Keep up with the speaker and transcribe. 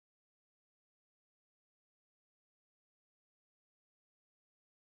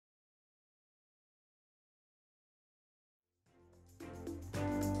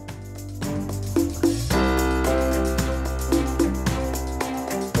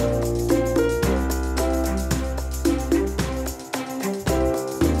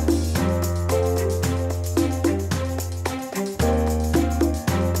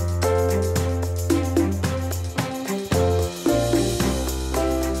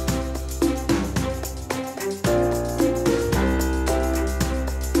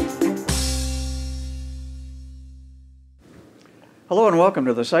Hello and welcome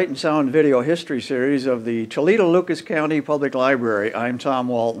to the Sight and Sound Video History Series of the Toledo-Lucas County Public Library. I'm Tom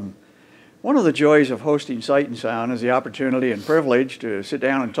Walton. One of the joys of hosting Sight and Sound is the opportunity and privilege to sit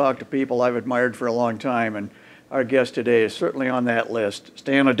down and talk to people I've admired for a long time, and our guest today is certainly on that list.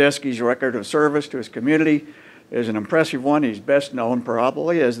 Stan Odesky's record of service to his community is an impressive one. He's best known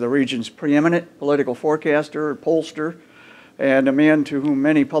probably as the region's preeminent political forecaster, pollster, and a man to whom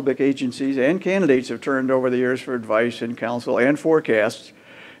many public agencies and candidates have turned over the years for advice and counsel and forecasts.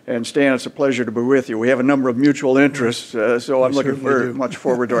 And Stan, it's a pleasure to be with you. We have a number of mutual interests, so I'm looking very much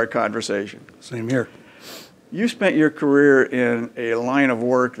forward to our conversation. Same here. You spent your career in a line of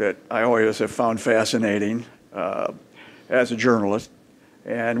work that I always have found fascinating as a journalist,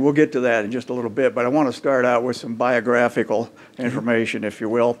 and we'll get to that in just a little bit, but I want to start out with some biographical information, if you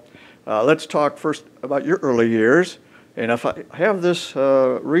will. Let's talk first about your early years. And if I have this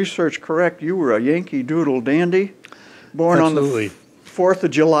research correct, you were a Yankee Doodle dandy, born Absolutely. on the 4th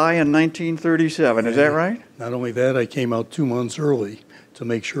of July in 1937. Is that right? Not only that, I came out 2 months early to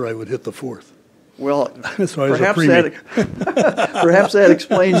make sure I would hit the 4th. Well, so perhaps that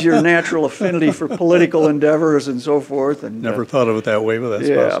explains your natural affinity for political endeavors and so forth. And Never thought of it that way, but that's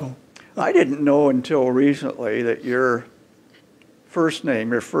possible. I didn't know until recently that your first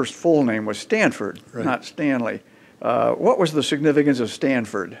name, your first full name, was Stanford, not Stanley. What was the significance of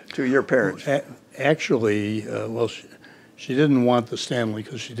Stanford to your parents? Actually, well, she didn't want the Stanley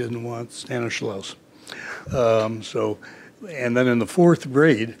because she didn't want Stanislaus. And then in the 4th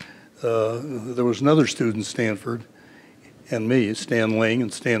grade, there was another student, Stanford, and me, Stan Lang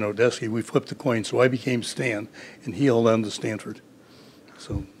and Stan Odesky. We flipped the coin, so I became Stan, and he held on to Stanford.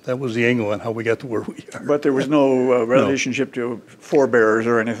 So that was the angle on how we got to where we are. But there was no relationship to forebears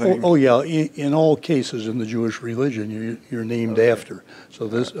or anything? Oh yeah, in all cases in the Jewish religion, you're named after. So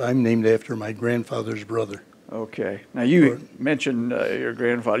I'm named after my grandfather's brother. Okay. Now you mentioned your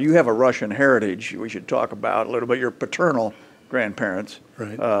grandfather. You have a Russian heritage we should talk about a little bit. Your paternal grandparents,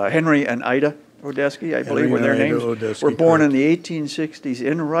 Henry and Ida Odesky, I believe were their names, were born in the 1860s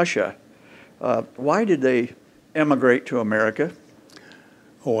in Russia. Why did they emigrate to America?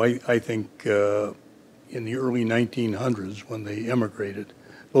 Oh, I think in the early 1900s when they emigrated,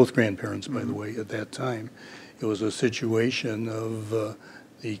 both grandparents, by the way, at that time, it was a situation of the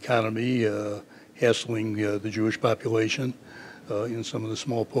economy hassling the Jewish population in some of the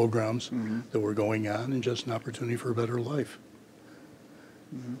small pogroms that were going on, and just an opportunity for a better life.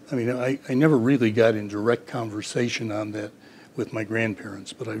 I mean, I never really got in direct conversation on that with my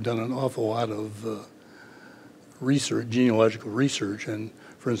grandparents, but I've done an awful lot of research, genealogical research, and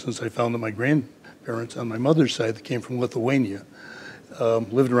for instance, I found that my grandparents on my mother's side that came from Lithuania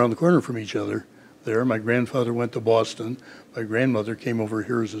lived around the corner from each other there. My grandfather went to Boston. My grandmother came over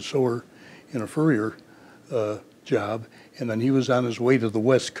here as a sewer in a furrier job, and then he was on his way to the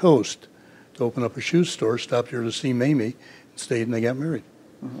West Coast to open up a shoe store, stopped here to see Mamie, and stayed, and they got married.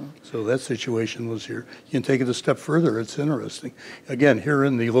 So that situation was here. You can take it a step further. It's interesting. Again, here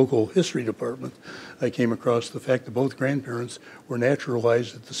in the local history department, I came across the fact that both grandparents were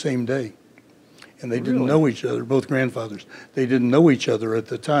naturalized at the same day. And they didn't know each other, both grandfathers. They didn't know each other at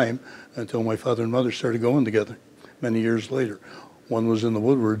the time until my father and mother started going together many years later. One was in the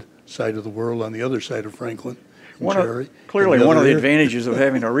Woodward side of the world, on the other side of Franklin. Clearly, one of the advantages of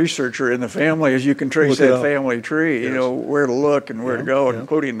having a researcher in the family is you can trace that family tree, you know, where to look and where to go,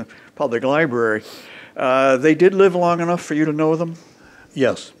 including the public library. They did live long enough for you to know them?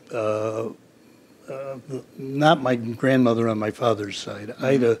 Yes. Not my grandmother on my father's side.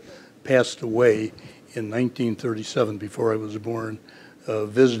 Ida passed away in 1937, before I was born,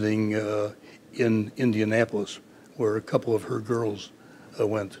 visiting in Indianapolis, where a couple of her girls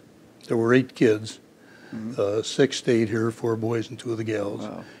went. There were 8 kids. 6 stayed here, 4 boys and 2 of the gals,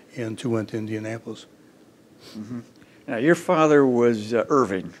 and 2 went to Indianapolis. Now, your father was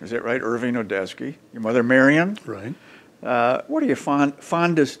Irving, is that right? Irving Odesky. Your mother, Marion? Right. What are your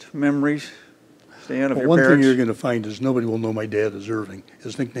fondest memories, Stan, of your one parents? thing you're going to find is nobody will know my dad as Irving.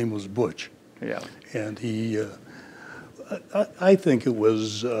 His nickname was Butch. Yeah. And he, I think it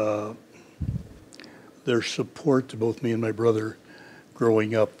was their support to both me and my brother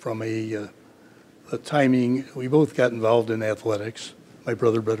growing up from a timing. We both got involved in athletics, my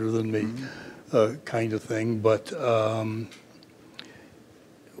brother better than me, kind of thing. But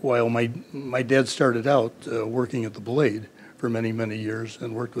while my dad started out working at the Blade for many, many years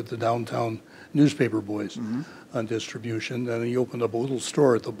and worked with the downtown newspaper boys on distribution, then he opened up a little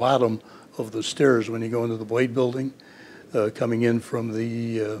store at the bottom of the stairs when you go into the Blade building, coming in from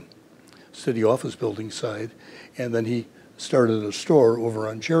the city office building side, and then he started a store over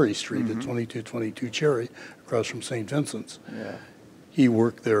on Cherry Street at 2222 Cherry, across from St. Vincent's. Yeah. he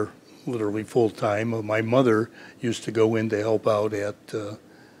worked there literally full-time. My mother used to go in to help out at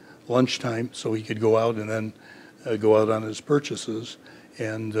lunchtime so he could go out and then go out on his purchases.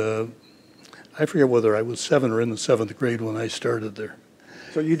 And I forget whether I was 7 or in the 7th grade when I started there.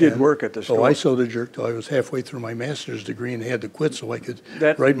 So you did work at the store? Oh, I sewed a jerk till I was halfway through my master's degree and had to quit so I could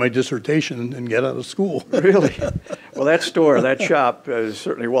That- write my dissertation and get out of school. Really? Well, that store, that shop is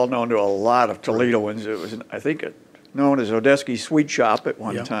certainly well known to a lot of Toledoans. It was, I think, known as Odesky Sweet Shop at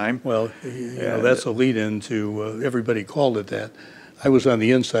one Yeah. time. Well, that's a lead-in to, everybody called it that. I was on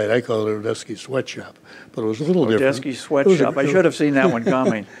the inside, I called it Odesky Sweatshop, but it was a little different. Odesky Sweatshop. I should have seen that one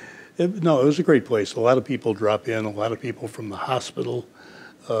coming. No, it was a great place. A lot of people drop in, a lot of people from the hospital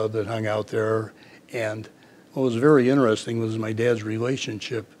that hung out there. And what was very interesting was my dad's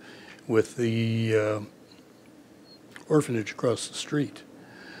relationship with the orphanage across the street.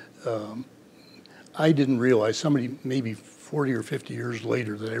 I didn't realize, somebody maybe 40 or 50 years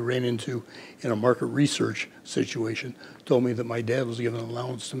later that I ran into in a market research situation told me that my dad was giving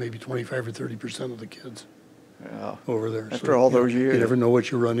allowance to maybe 25 or 30% of the kids. Yeah. Over there. After all those years. You never know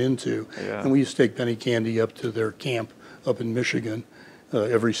what you run into. Yeah. And we used to take penny candy up to their camp up in Michigan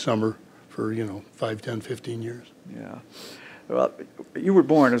every summer for, 5, 10, 15 years. Yeah. Well, you were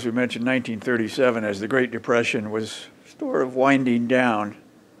born, as we mentioned, 1937, as the Great Depression was sort of winding down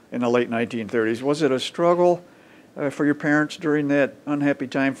in the late 1930s. Was it a struggle for your parents during that unhappy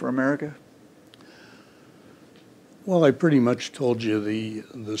time for America? Well, I pretty much told you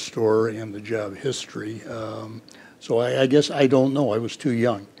the store and the job history. So I guess I don't know. I was too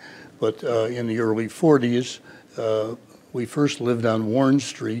young. But in the early 40s, we first lived on Warren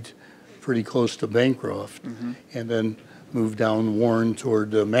Street, pretty close to Bancroft, and then moved down Warren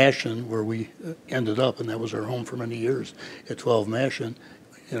toward Mashin, where we ended up, and that was our home for many years, at 12 Mashin.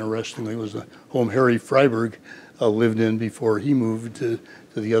 Interestingly, it was the home Harry Freiberg lived in before he moved to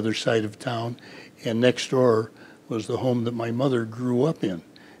the other side of town. And next door was the home that my mother grew up in.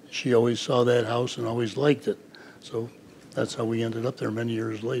 She always saw that house and always liked it. So that's how we ended up there many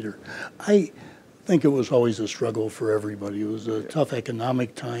years later. I think it was always a struggle for everybody. It was a tough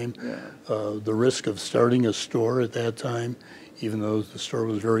economic time. Yeah. The risk of starting a store at that time, even though the store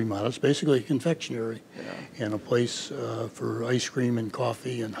was very modest, basically a confectionery, and a place for ice cream and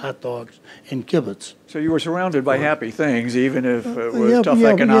coffee and hot dogs and kibbutz. So you were surrounded by happy things, even if it was tough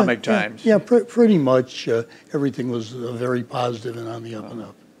economic times. Yeah, pretty much everything was very positive and on the up and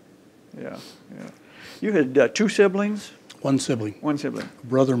up. Yeah, yeah. You had 2 siblings? One sibling. One sibling.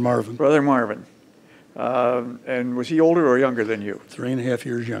 Brother Marvin. Brother Marvin. And was he older or younger than you? 3.5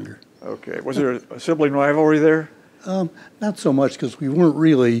 years younger. Okay. Was there a sibling rivalry there? Not so much, because we weren't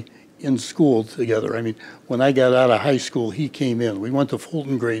really in school together. I mean, when I got out of high school, he came in. We went to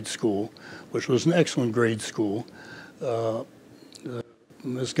Fulton Grade School, which was an excellent grade school.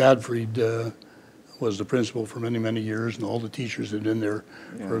 Miss Godfried was the principal for many, many years, and all the teachers had been there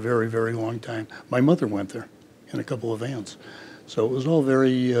for a very, very long time. My mother went there in a couple of aunts. So it was all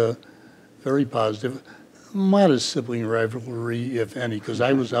very, very positive. Modest sibling rivalry, if any, because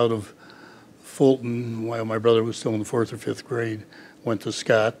I was out of Fulton while my brother was still in the 4th or 5th grade, went to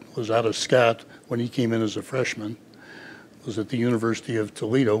Scott, was out of Scott when he came in as a freshman, was at the University of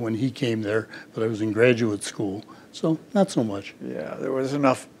Toledo when he came there, but I was in graduate school, so not so much. Yeah, there was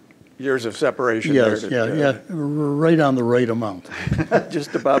enough years of separation yes, there. Yeah, right on the right amount.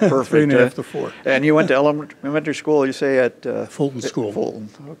 Just about perfect. 3.5 to 4. And you went to elementary school, you say, at Fulton School. Fulton,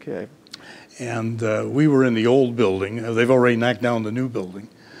 okay. And we were in the old building. They've already knocked down the new building.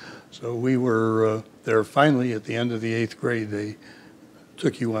 So we were there finally at the end of the 8th grade. They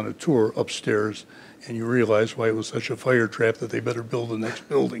took you on a tour upstairs, and you realized why it was such a fire trap that they better build the next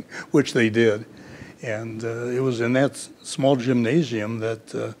building, which they did. And it was in that small gymnasium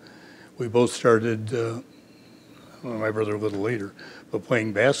that we both started, my brother a little later, but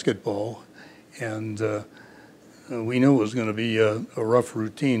playing basketball. And we knew it was going to be a rough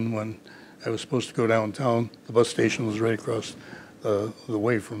routine when I was supposed to go downtown. The bus station was right across the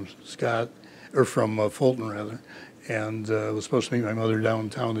way from Scott, or from Fulton rather, and I was supposed to meet my mother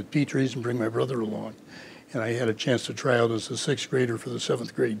downtown at Petrie's and bring my brother along. And I had a chance to try out as a 6th grader for the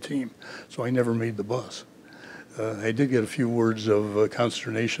 7th grade team, so I never made the bus. I did get a few words of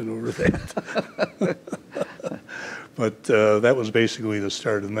consternation over that. But that was basically the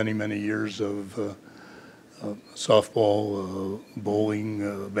start of many, many years of softball,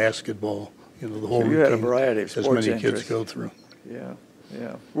 bowling, basketball, the whole routine. You had a variety of sports as many interests. kids go through. Yeah,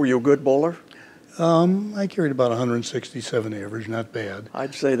 yeah. Were you a good bowler? I carried about 167 average, not bad.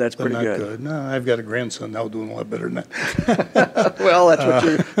 I'd say that's but pretty not good. No, I've got a grandson now doing a lot better than that. Well, that's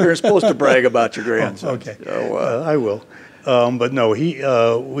what you're supposed to brag about your grandson. Okay, So, I will. But no, we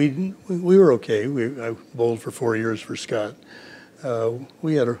were okay. I bowled for 4 years for Scott.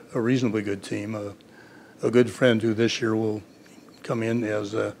 We had a reasonably good team. A good friend who this year will come in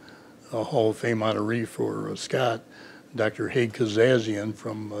as a Hall of Fame honoree for Scott, Dr. Haig Kazazian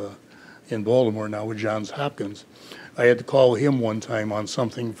from in Baltimore now with Johns Hopkins. I had to call him one time on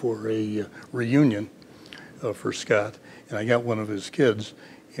something for a reunion for Scott, and I got one of his kids,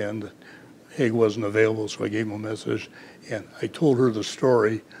 and Haig wasn't available, so I gave him a message, and I told her the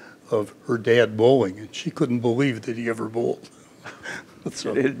story of her dad bowling, and she couldn't believe that he ever bowled.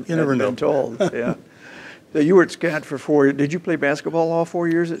 So you never know. Been told, yeah. So you were at Scott for 4 years. Did you play basketball all 4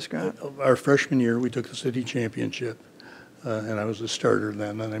 years at Scott? Our freshman year, we took the city championship, and I was a starter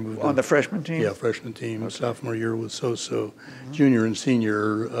then. Then I moved on the freshman team. Yeah, freshman team. Okay. Sophomore year was so-so. Mm-hmm. Junior and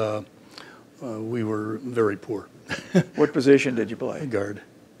senior, we were very poor. What position did you play? Guard.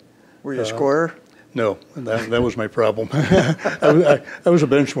 Were you a scorer? No, that was my problem. I was a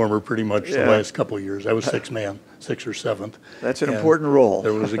bench warmer pretty much the last couple of years. I was sixth or seventh. That's an important role.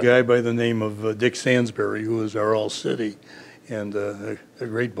 There was a guy by the name of Dick Sansbury who was our all-city and a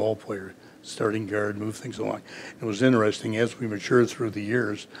great ball player, starting guard, moved things along. It was interesting, as we matured through the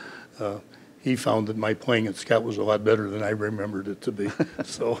years, he found that my playing at Scott was a lot better than I remembered it to be.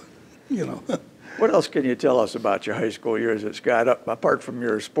 So, you know. What else can you tell us about your high school years at Scott, apart from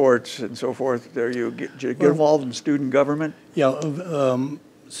your sports and so forth? Did you get involved in student government? Yeah,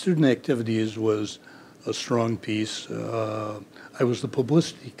 student activities was a strong piece. I was the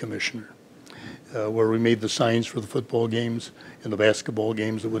publicity commissioner, where we made the signs for the football games and the basketball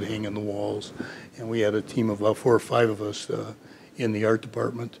games that would hang on the walls. And we had a team of about 4 or 5 of us in the art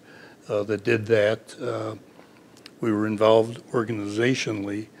department that did that. We were involved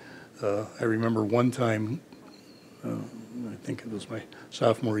organizationally. I remember one time, I think it was my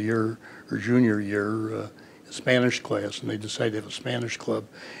sophomore year or junior year, a Spanish class, and they decided to have a Spanish club,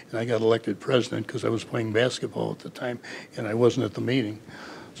 and I got elected president because I was playing basketball at the time, and I wasn't at the meeting.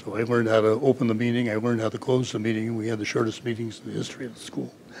 So I learned how to open the meeting, I learned how to close the meeting, and we had the shortest meetings in the history of the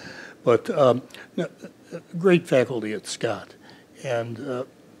school. But great faculty at Scott, and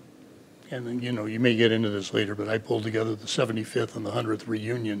you know, you may get into this later, but I pulled together the 75th and the 100th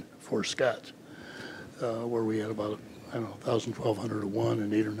reunion for Scott, where we had about, I don't know, 1,000, 1,200 at one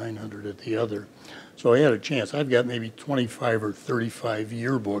and 800 or 900 at the other. So I had a chance. I've got maybe 25 or 35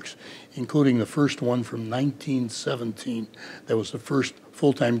 yearbooks, including the first one from 1917. That was the first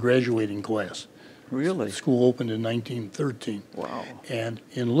full-time graduating class. Really? The school opened in 1913. Wow. And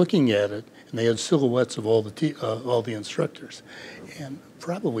in looking at it, and they had silhouettes of all the instructors, and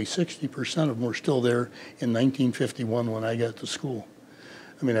probably 60% of them were still there in 1951 when I got to school.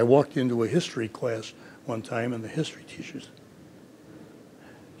 I mean, I walked into a history class one time, and the history teachers,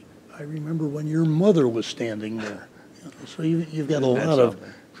 I remember when your mother was standing there. So you've got a lot of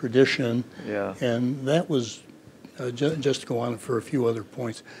tradition, and that was, just to go on for a few other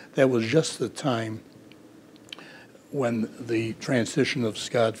points, that was just the time when the transition of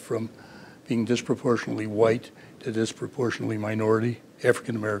Scott from being disproportionately white to disproportionately minority,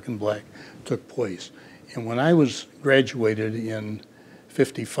 African American, black, took place. And when I was graduated in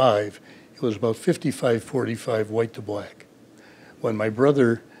 55, it was about 55-45 white to black. When my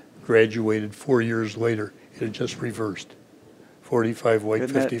brother graduated 4 years later, it had just reversed. 45 white,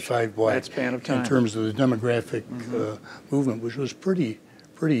 55 black. That span of time. In terms of the demographic movement, which was pretty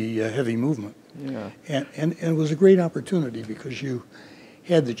heavy movement. Yeah. And it was a great opportunity because you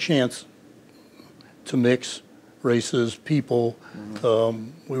had the chance to mix races, people.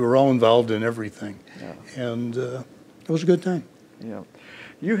 We were all involved in everything. Yeah. And it was a good time. Yeah.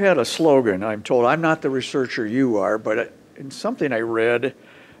 You had a slogan, I'm told. I'm not the researcher you are, but in something I read,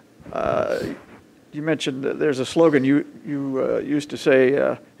 you mentioned that there's a slogan you used to say,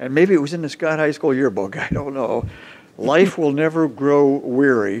 and maybe it was in the Scott High School yearbook, I don't know, life will never grow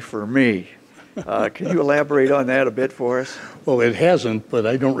weary for me. Can you elaborate on that a bit for us? Well, it hasn't, but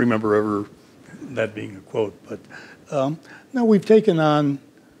I don't remember ever that being a quote. But no, we've taken on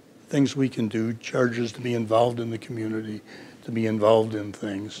things we can do, charges to be involved in the community, to be involved in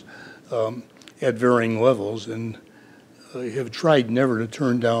things at varying levels, and have tried never to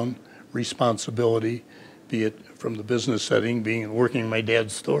turn down responsibility, be it from the business setting, being and working in my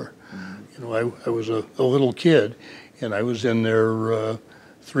dad's store. You know, I was a little kid, and I was in there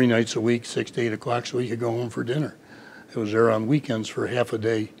 3 nights a week, 6 to 8 o'clock, so he could go home for dinner. I was there on weekends for half a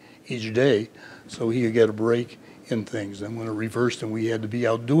day each day, so he could get a break in things. And when it reversed and we had to be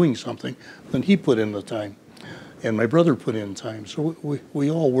out doing something, then he put in the time. And my brother put in time, so we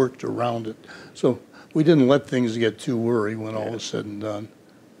all worked around it. So we didn't let things get too worried when all was said and done.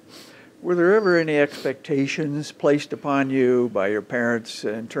 Were there ever any expectations placed upon you by your parents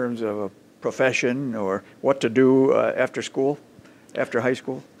in terms of a profession or what to do after school, after high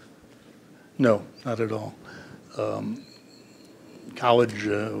school? No, not at all. College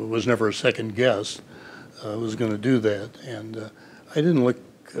was never a second guess. I was going to do that, and I didn't look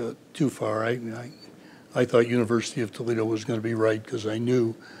too far. I thought University of Toledo was going to be right because I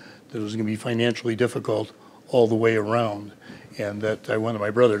knew that it was going to be financially difficult all the way around, and that I wanted my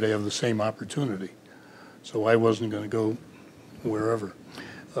brother to have the same opportunity. So I wasn't going to go wherever.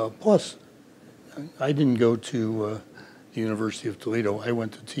 Plus, I didn't go to the University of Toledo. I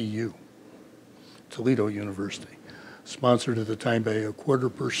went to TU, Toledo University, sponsored at the time by a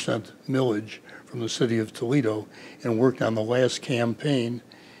 0.25% millage from the city of Toledo, and worked on the last campaign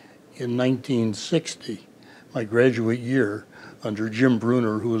in 1960, my graduate year, under Jim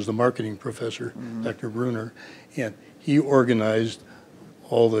Bruner, who was the marketing professor, Dr. Bruner, and he organized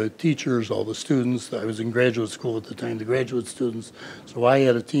all the teachers, all the students. I was in graduate school at the time, the graduate students. So I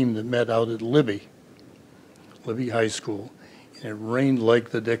had a team that met out at Libby High School, and it rained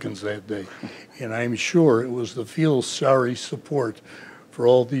like the dickens that day. And I'm sure it was the feel-sorry support for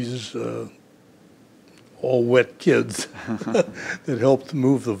all these all wet kids that helped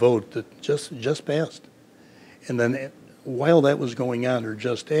move the vote that just passed. And then while that was going on, or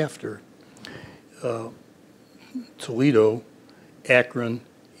just after, Toledo, Akron,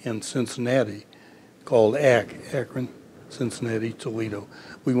 and Cincinnati, called Akron, Cincinnati, Toledo.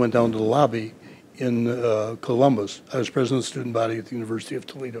 We went down to the lobby in Columbus. I was president of the student body at the University of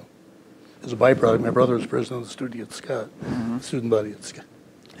Toledo. As a byproduct, my brother was president of the student body at Scott.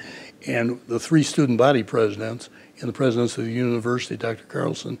 And the three student body presidents and the presidents of the university, Dr.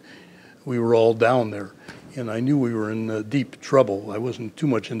 Carlson, we were all down there. And I knew we were in deep trouble. I wasn't too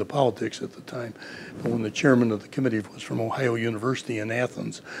much into politics at the time. But when the chairman of the committee was from Ohio University in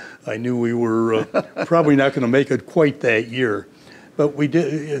Athens, I knew we were probably not going to make it quite that year. But we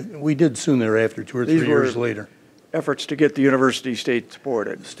did soon thereafter, 2 or 3 years later. Efforts to get the university state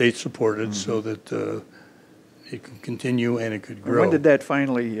supported. State supported, so that it could continue and it could grow. When did that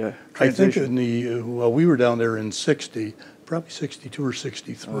finally transition? I think in the, well, we were down there in 60, probably 62 or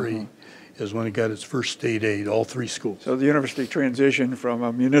 63. Is when it got its first state aid, all three schools. So the university transitioned from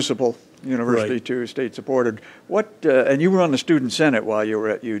a municipal university to state-supported. And you were on the student senate while you were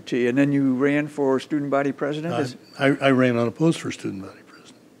at UT, and then you ran for student body president? I ran unopposed for student body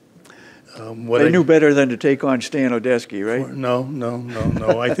president. They knew better than to take on Stan Odesky, right?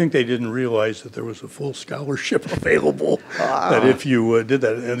 No. I think they didn't realize that there was a full scholarship available, that if you did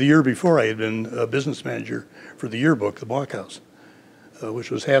that. And the year before, I had been a business manager for the yearbook, the Blockhouse,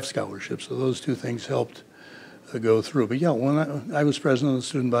 which was half scholarship. So those two things helped go through. But yeah, when I was president of the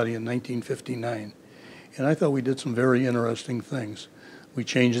student body in 1959, and I thought we did some very interesting things. We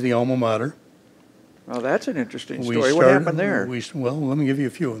changed the alma mater. Well, that's an interesting story. What happened there? Well, let me give you a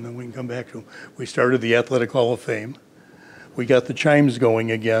few, and then we can come back to them. We started the Athletic Hall of Fame. We got the chimes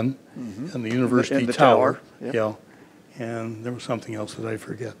going again, and the university tower. Yep. Yeah, and there was something else that I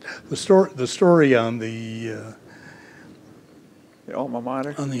forget. The story on the alma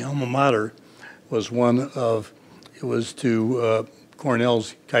mater? On the alma mater was one of, it was to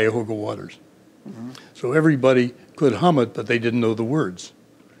Cornell's Cuyahoga Waters. So everybody could hum it, but they didn't know the words.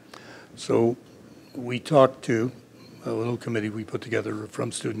 So we talked to a little committee we put together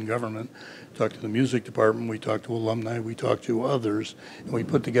from student government, talked to the music department, we talked to alumni, we talked to others, and we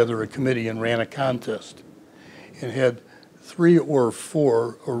put together a committee and ran a contest and had 3 or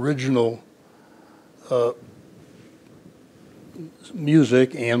 4 original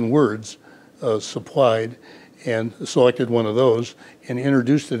music and words supplied, and selected one of those and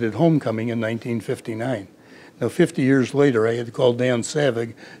introduced it at homecoming in 1959. Now, 50 years later, I had to call Dan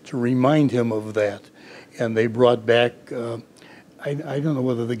Savig to remind him of that, and they brought back, I don't know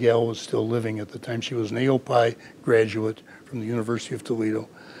whether the gal was still living at the time. She was an AOPI graduate from the University of Toledo,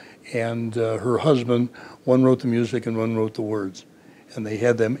 and her husband, one wrote the music and one wrote the words, and they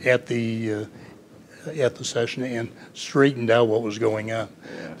had them at the session and straightened out what was going on.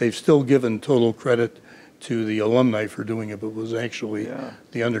 Yeah. They've still given total credit to the alumni for doing it, but it was actually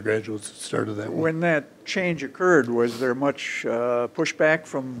the undergraduates that started that one. When that change occurred, was there much pushback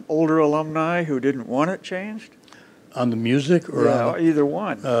from older alumni who didn't want it changed? On the music, or either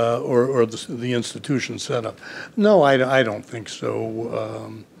one, or the institution setup? No, I don't think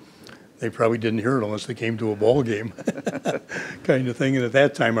so. They probably didn't hear it unless they came to a ball game, kind of thing. And at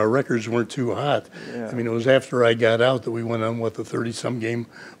that time, our records weren't too hot. Yeah. I mean, it was after I got out that we went on with a 30-some game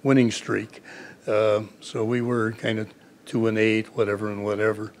winning streak. So we were kind of 2-8, whatever and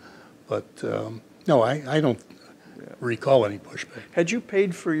whatever. But no, I don't. recall any pushback. Had you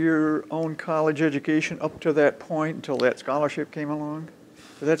paid for your own college education up to that point until that scholarship came along?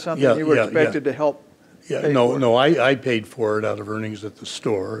 Was that something you were expected to help pay for? No, I paid for it out of earnings at the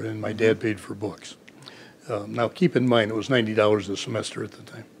store, and my dad paid for books. Now, keep in mind, it was $90 a semester at the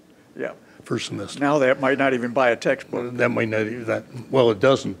time. Yeah. First semester. Now that might not even buy a textbook. That might not even, well, it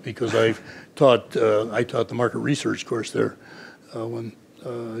doesn't, because I taught the market research course there when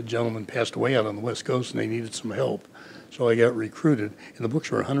a gentleman passed away out on the West Coast and they needed some help. So I got recruited, and the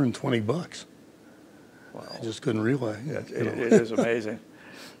books were $120. Wow. I just couldn't realize. It is amazing.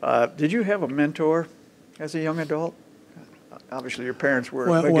 Did you have a mentor as a young adult? Obviously, your parents were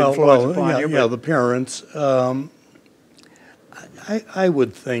a big influence upon you. Yeah, the parents. I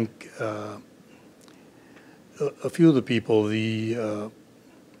would think a few of the people, the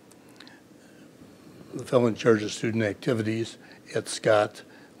fellow in charge of student activities at Scott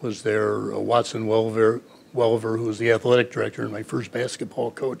was there. Watson Welliver, who was the athletic director and my first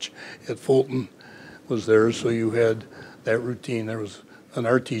basketball coach at Fulton, was there. So you had that routine. There was an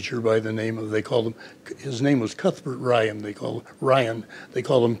art teacher by the name of, his name was Cuthbert Ryan. They called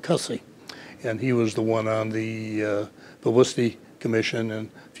him Cussy. And he was the one on the publicity commission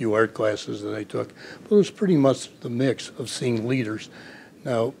and a few art classes that I took. But it was pretty much the mix of seeing leaders.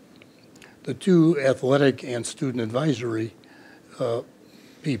 Now, the two athletic and student advisory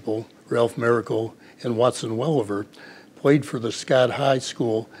people, Ralph Miracle and Watson Welliver, played for the Scott High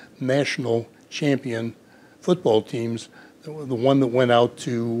School national champion football teams. The one that went out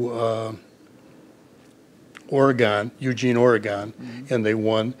to Oregon, Eugene, Oregon, and they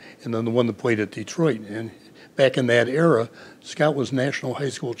won, and then the one that played at Detroit. And back in that era, Scott was national high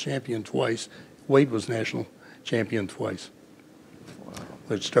school champion twice. Wade was national champion twice. Wow.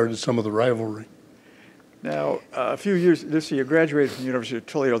 Which started some of the rivalry. Now, a few years, you graduated from the University of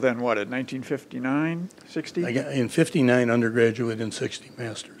Toledo then, what, in 1959, 60? In 59 undergraduate and 60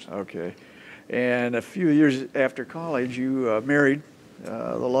 masters. Okay. And a few years after college, you married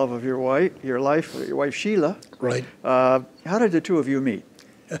the love of your wife, your wife Sheila. Right. How did the two of you meet?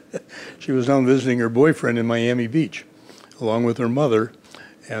 She was down visiting her boyfriend in Miami Beach, along with her mother,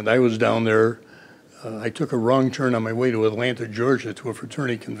 and I was down there. I took a wrong turn on my way to Atlanta, Georgia, to a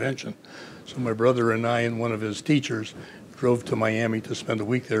fraternity convention. So my brother and I and one of his teachers drove to Miami to spend a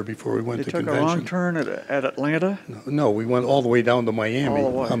week there before we went to convention. You took a wrong turn at Atlanta? No, we went all the way down to Miami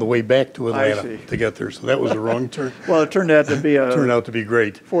on the way back to Atlanta to get there. So that was a wrong turn. Well, it turned out to be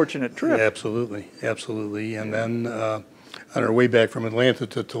great. Fortunate trip. Yeah, absolutely. And then on our way back from Atlanta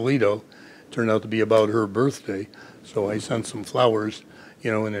to Toledo, it turned out to be about her birthday. So I sent some flowers,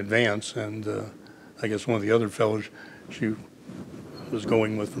 in advance. And I guess one of the other fellows she was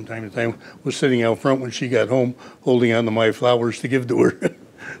going with from time to time was sitting out front when she got home holding on to my flowers to give to her.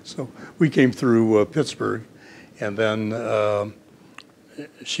 So we came through Pittsburgh, and then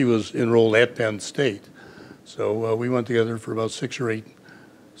she was enrolled at Penn State. So we went together for about 6 or 8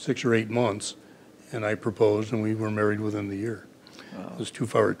 months, and I proposed, and we were married within the year. Wow. It was too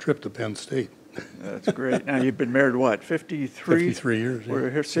far a trip to Penn State. That's great. Now, you've been married, what, 53? 53 years. Yeah.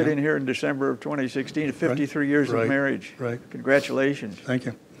 We're sitting here in December of 2016, 53 years of marriage. Right. Congratulations. Thank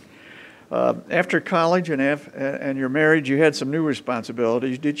you. After college and your marriage, you had some new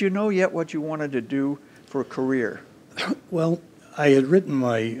responsibilities. Did you know yet what you wanted to do for a career? Well, I had written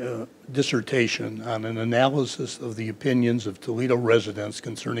my dissertation on an analysis of the opinions of Toledo residents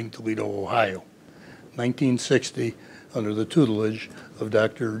concerning Toledo, Ohio, 1960, under the tutelage of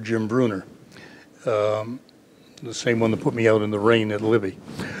Dr. Jim Bruner. The same one that put me out in the rain at Libby.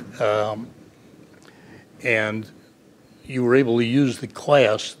 And you were able to use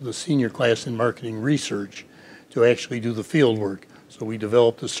the senior class in marketing research, to actually do the field work. So we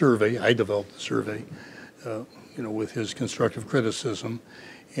developed a survey, I developed a survey, with his constructive criticism,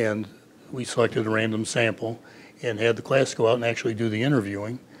 and we selected a random sample and had the class go out and actually do the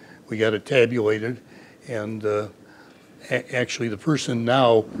interviewing. We got it tabulated, and actually the person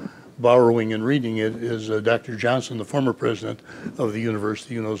now borrowing and reading it is Dr. Johnson, the former president of the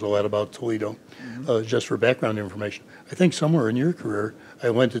university, who knows a lot about Toledo. Just for background information, I think somewhere in your career, I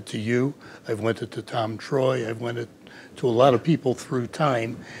lent it to you, I've lent it to Tom Troy, I've lent it to a lot of people through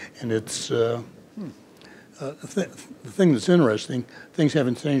time, and it's the thing that's interesting, things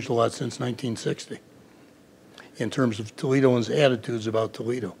haven't changed a lot since 1960 in terms of Toledoans' attitudes about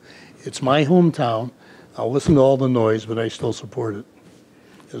Toledo. It's my hometown. I'll listen to all the noise, but I still support it.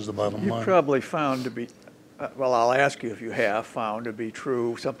 Is the bottom line. You probably found to be, well, I'll ask you if you have found to be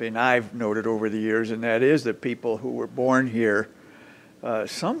true, something I've noted over the years, and that is that people who were born here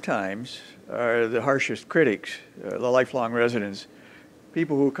sometimes are the harshest critics, the lifelong residents.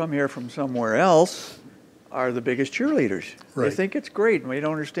 People who come here from somewhere else are the biggest cheerleaders. Right. They think it's great, and we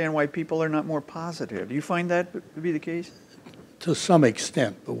don't understand why people are not more positive. Do you find that to be the case? To some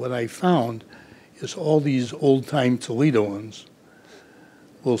extent, but what I found is all these old-time Toledoans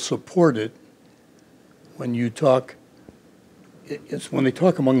will support it when you talk. It's when they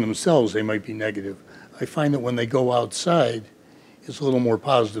talk among themselves, they might be negative. I find that when they go outside, it's a little more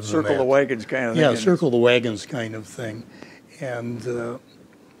positive than that. Circle the wagons kind of thing. Yeah, circle the wagons kind of thing. And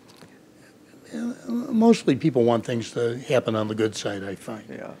mostly people want things to happen on the good side, I find.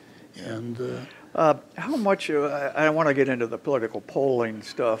 Yeah. And how much, I want to get into the political polling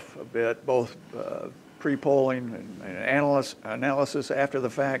stuff a bit, both pre-polling and analysis after the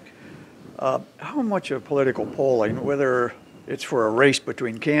fact. How much of political polling, whether it's for a race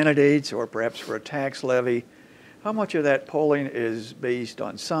between candidates or perhaps for a tax levy, how much of that polling is based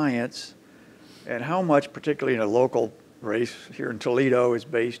on science, and how much, particularly in a local race here in Toledo, is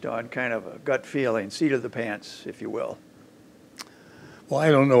based on kind of a gut feeling, seat of the pants, if you will? well, I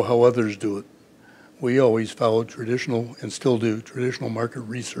don't know how others do it. We always follow traditional, and still do, traditional market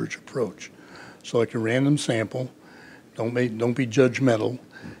research approach. Select a random sample, don't be judgmental,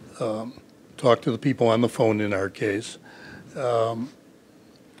 talk to the people on the phone in our case,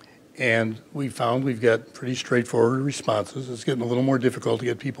 and we found we've got pretty straightforward responses. It's getting a little more difficult to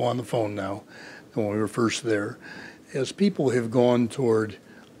get people on the phone now than when we were first there. As people have gone toward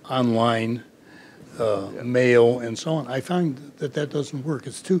online, mail, and so on, I find that that doesn't work.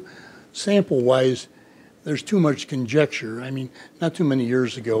 It's too, sample-wise, there's too much conjecture. I mean, not too many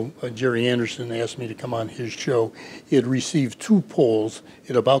years ago, Jerry Anderson asked me to come on his show. He had received 2 polls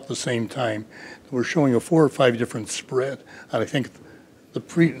at about the same time that were showing a 4 or 5 different spread on, I think, the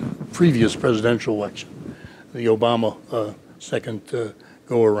previous presidential election, the Obama second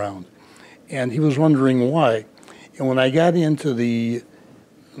go-around. And he was wondering why. And when I got into the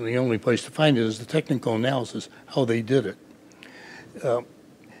only place to find it is the technical analysis, how they did it.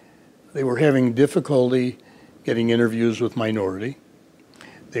 They were having difficulty getting interviews with minority.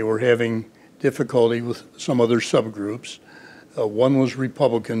 They were having difficulty with some other subgroups. One was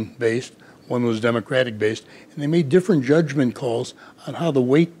Republican-based, one was Democratic-based, and they made different judgment calls on how to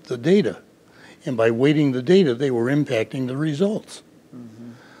weight the data. And by weighting the data, they were impacting the results.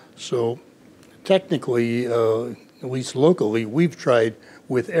 Mm-hmm. So technically, at least locally, we've tried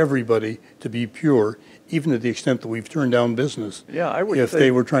with everybody to be pure, even to the extent that we've turned down business. Yeah, I would if think,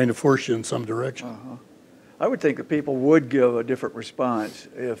 they were trying to force you in some direction. I would think that people would give a different response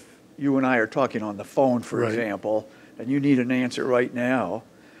if you and I are talking on the phone, for example, and you need an answer right now,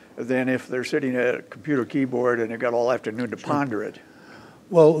 than if they're sitting at a computer keyboard and they've got all afternoon to ponder it.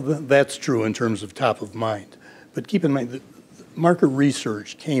 Well, that's true in terms of top of mind. But keep in mind that market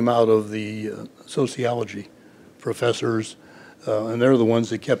research came out of the sociology professors, and they're the ones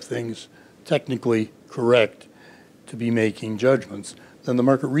that kept things technically correct to be making judgments. Then the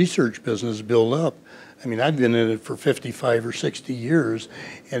market research business built up. I mean, I've been in it for 55 or 60 years,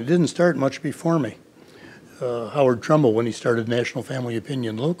 and it didn't start much before me. Howard Trumbull, when he started National Family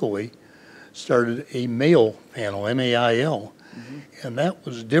Opinion locally, started a mail panel, M-A-I-L, and that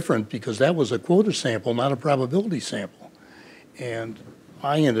was different because that was a quota sample, not a probability sample. And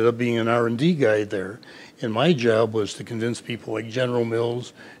I ended up being an R&D guy there, and my job was to convince people like General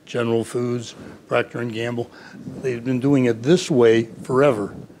Mills, General Foods, Procter & Gamble. They'd been doing it this way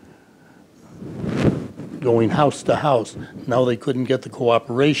forever, going house to house. Now they couldn't get the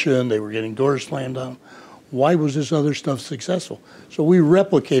cooperation. They were getting doors slammed on them. Why was this other stuff successful? So we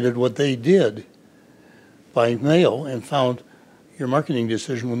replicated what they did by mail and found your marketing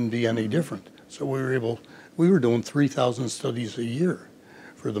decision wouldn't be any different. So we were doing 3,000 studies a year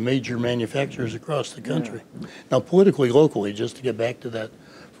for the major manufacturers across the country. Yeah. Now, politically, locally, just to get back to that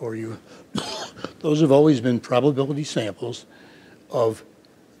for you, those have always been probability samples of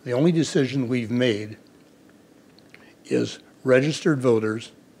the only decision we've made is registered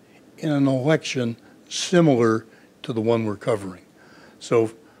voters in an election similar to the one we're covering.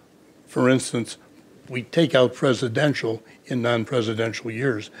 So, for instance, we take out presidential in non-presidential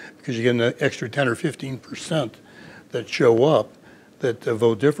years because you get an extra 10 or 15% that show up that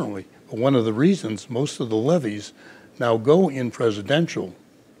vote differently. But one of the reasons most of the levies now go in presidential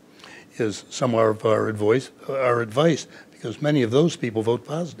is some of our advice because many of those people vote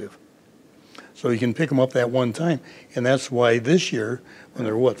positive. So you can pick them up that one time. And that's why this year, when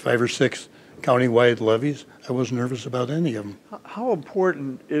there were, 5 or 6 countywide levies, I wasn't nervous about any of them. How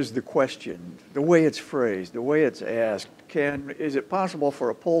important is the question, the way it's phrased, the way it's asked? Is it possible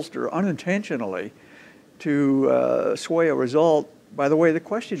for a pollster unintentionally to sway a result by the way the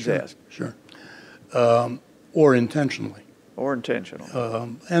question's asked? Sure. Or intentionally. Or intentional.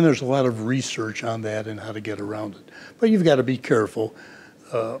 And there's a lot of research on that and how to get around it. But you've got to be careful.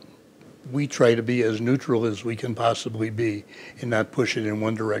 We try to be as neutral as we can possibly be and not push it in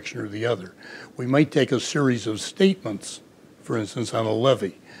one direction or the other. We might take a series of statements, for instance, on a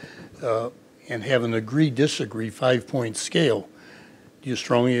levy, and have an agree-disagree 5-point scale. Do you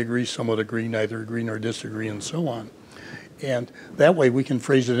strongly agree, somewhat agree, neither agree nor disagree, and so on. And that way we can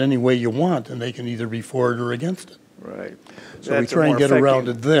phrase it any way you want, and they can either be for it or against it. Right. So we try and get around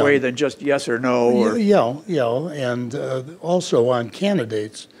it then. Way than just yes or no. Or... Yeah. And also on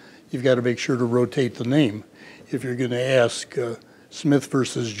candidates, you've got to make sure to rotate the name. If you're going to ask Smith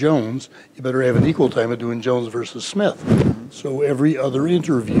versus Jones, you better have an equal time of doing Jones versus Smith. So every other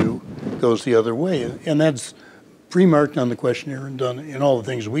interview goes the other way. And that's pre-marked on the questionnaire and done in all the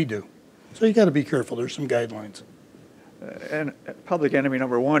things we do. So you got to be careful. There's some guidelines. And public enemy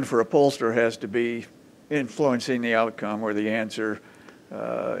number one for a pollster has to be influencing the outcome or the answer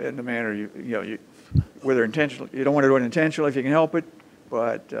in the manner you whether intentional. You don't want to do it intentionally if you can help it,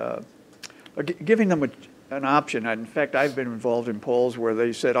 but giving them an option. In fact, I've been involved in polls where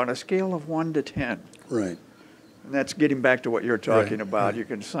they said on a scale of 1 to 10. Right. And that's getting back to what you're talking about. Right. You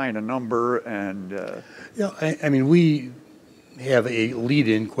can assign a number and. Yeah, I mean, we have a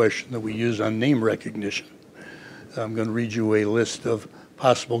lead-in question that we use on name recognition. I'm going to read you a list of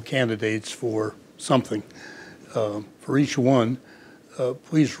possible candidates for something. For each one,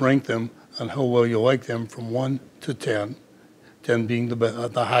 please rank them on how well you like them from 1 to 10, 10 being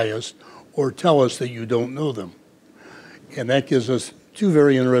the highest, or tell us that you don't know them. And that gives us two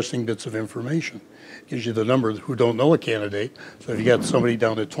very interesting bits of information. It gives you the number who don't know a candidate. So if you got somebody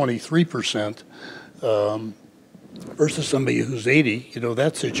down at 23%, versus somebody who's 80, you know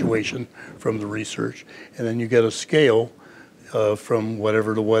that situation from the research, and then you get a scale from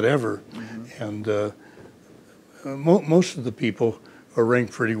whatever to whatever, and most of the people are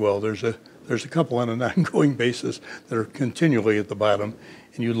ranked pretty well. There's a couple on an ongoing basis that are continually at the bottom,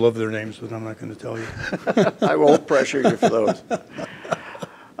 and you'd love their names, but I'm not going to tell you. I won't pressure you for those.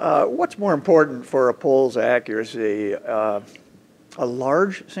 What's more important for a poll's accuracy? A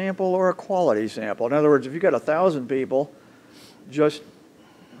large sample or a quality sample? In other words, if you've got 1,000 people just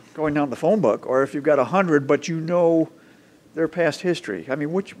going down the phone book, or if you've got 100 but you know their past history, I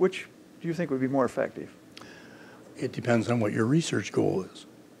mean, which do you think would be more effective? It depends on what your research goal is.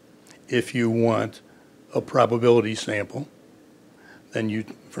 If you want a probability sample, then you,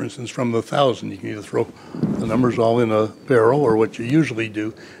 for instance, from the 1,000, you can either throw the numbers all in a barrel, or what you usually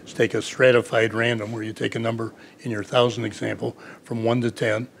do is take a stratified random where you take a number in your 1,000 example from 1 to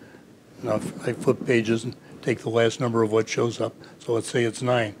 10. Now, I flip pages and take the last number of what shows up. So let's say it's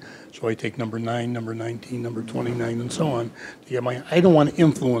 9. So I take number 9, number 19, number 29, and so on. I don't want to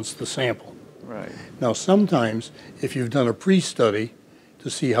influence the sample. Right. Now, sometimes if you've done a pre-study to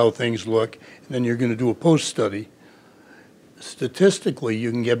see how things look, and then you're going to do a post-study, statistically,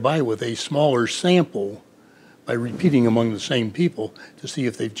 you can get by with a smaller sample by repeating among the same people to see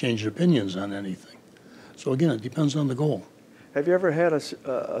if they've changed opinions on anything. So again, it depends on the goal. Have you ever had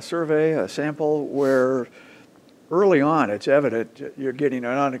a survey, a sample, where early on it's evident you're getting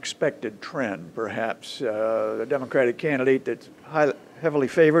an unexpected trend? Perhaps the Democratic candidate that's heavily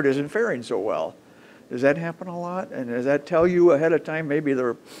favored isn't faring so well. Does that happen a lot? And does that tell you ahead of time maybe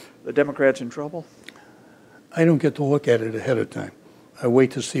the Democrat's in trouble? I don't get to look at it ahead of time. I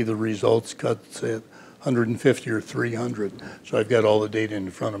wait to see the results cut at 150 or 300, so I've got all the data in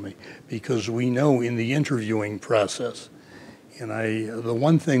front of me, because we know in the interviewing process, and the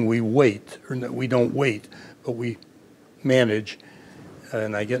one thing we wait, or we don't wait, but we manage,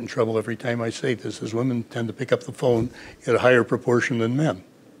 and I get in trouble every time I say this, is women tend to pick up the phone at a higher proportion than men.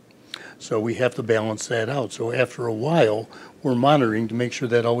 So we have to balance that out. So after a while, we're monitoring to make sure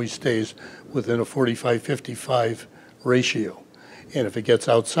that always stays within a 45-55 ratio. And if it gets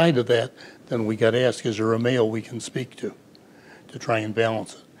outside of that, then we got to ask, is there a male we can speak to try and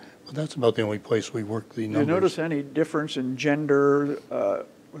balance it? But that's about the only place we work the numbers. Do you notice any difference in gender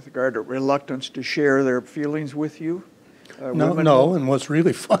with regard to reluctance to share their feelings with you? No, and what's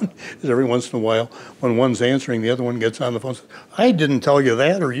really fun is every once in a while, when one's answering, the other one gets on the phone and says, I didn't tell you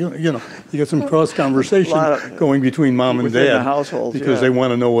that, or you get some cross-conversation going between mom and dad the households, because they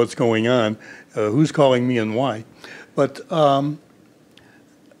want to know what's going on, who's calling me and why. But no,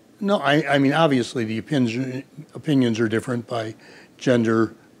 I mean, obviously the opinions are different by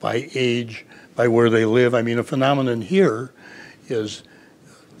gender, by age, by where they live. I mean, a phenomenon here is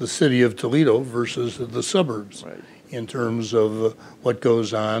the city of Toledo versus the suburbs. Right. In terms of what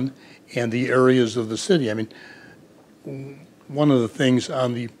goes on and the areas of the city. I mean, one of the things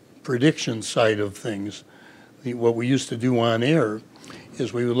on the prediction side of things what we used to do on air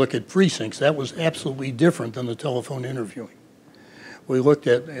is we would look at precincts. That was absolutely different than the telephone interviewing. We looked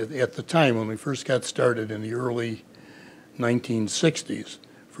at the time when we first got started in the early 1960s,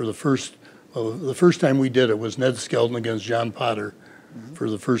 for the first time we did it was Ned Skelton against John Potter for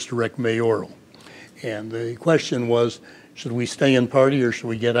the first direct mayoral. And the question was, should we stay in party or should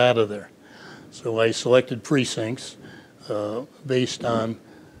we get out of there? So I selected precincts based on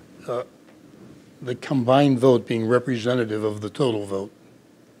the combined vote being representative of the total vote,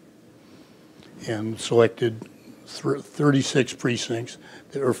 and selected 36 precincts,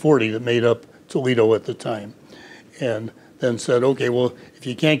 or 40 that made up Toledo at the time, and then said, okay, well, if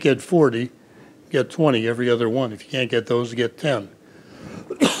you can't get 40, get 20 every other one. If you can't get those, get 10.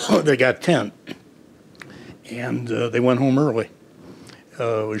 They got 10, and they went home early.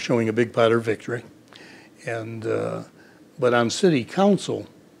 We're showing a big Potter victory, and but on city council,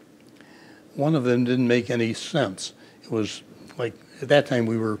 one of them didn't make any sense. It was like, at that time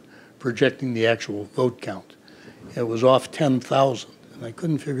we were projecting the actual vote count. It was off 10,000, and I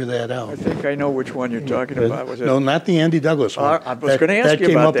couldn't figure that out. I think I know which one you're talking about. Was it? No, not the Andy Douglas one. I was going to ask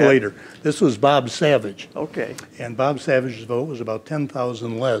you about that. That came up later. This was Bob Savage. Okay. And Bob Savage's vote was about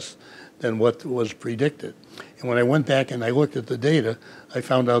 10,000 less than what was predicted. And when I went back and I looked at the data, I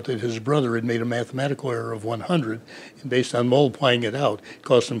found out that his brother had made a mathematical error of 100, and based on multiplying it out, it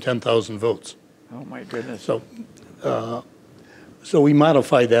cost him 10,000 votes. Oh, my goodness. So we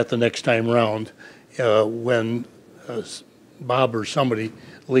modified that the next time around when Bob or somebody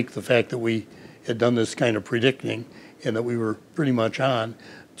leaked the fact that we had done this kind of predicting and that we were pretty much on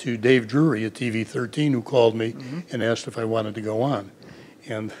to Dave Drury at TV 13, who called me and asked if I wanted to go on.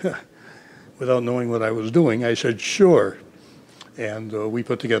 And without knowing what I was doing, I said, sure. And we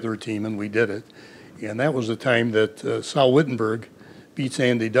put together a team and we did it. And that was the time that Saul Wittenberg beats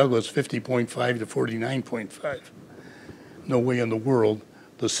Andy Douglas 50.5 to 49.5. No way in the world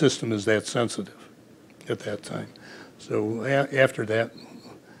the system is that sensitive at that time. So after that,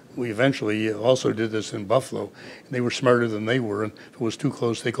 we eventually also did this in Buffalo, and they were smarter than they were, and if it was too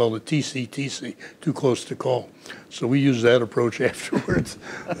close, they called it TCTC, too close to call. So we used that approach afterwards.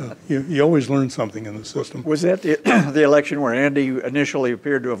 You always learn something in the system. Was that the election where Andy initially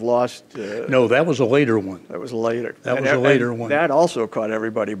appeared to have lost? No, that was a later one. That was later. That was a later one. That also caught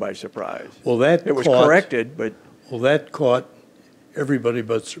everybody by surprise. Well, it was corrected, but... Well, that caught everybody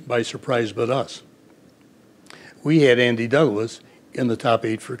by surprise but us. We had Andy Douglas in the top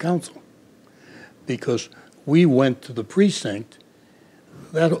 8 for council because we went to the precinct.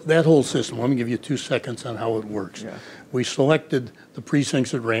 That whole system, let me give you 2 seconds on how it works. Yeah. We selected the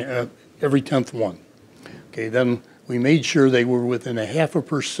precincts that ran, every 10th one. Okay, then we made sure they were within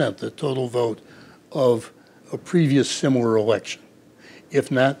 0.5%, the total vote, of a previous similar election. If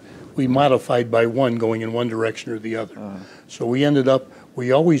not, we modified by 1 going in one direction or the other. So we ended up,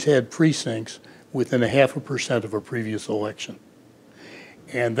 we always had precincts within 0.5% of a previous election.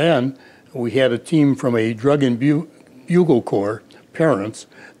 And then we had a team from a drug and bugle corps, parents,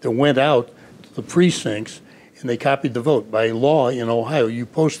 that went out to the precincts and they copied the vote. By law in Ohio, you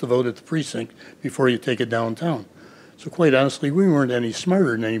post the vote at the precinct before you take it downtown. So quite honestly, we weren't any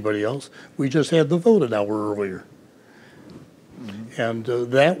smarter than anybody else. We just had the vote an hour earlier. And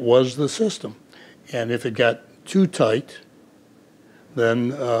that was the system. And if it got too tight, then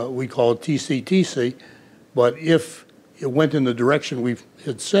we call it TCTC. But if it went in the direction we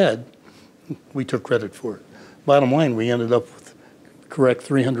had said, we took credit for it. Bottom line, we ended up with correct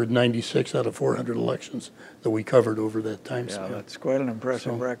 396 out of 400 elections that we covered over that time span. Yeah, that's quite an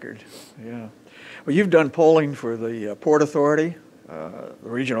impressive record. Yeah. Well, you've done polling for the Port Authority, the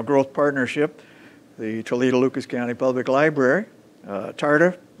Regional Growth Partnership, the Toledo Lucas County Public Library,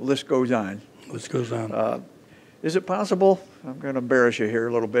 TARTA, the list goes on. List goes on. Is it possible, I'm going to embarrass you here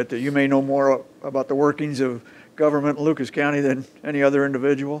a little bit, that you may know more about the workings of government in Lucas County than any other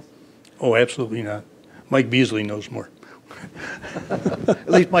individual? Oh, absolutely not. Mike Beasley knows more. At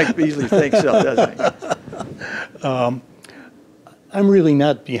least Mike Beasley thinks so, doesn't he? I'm really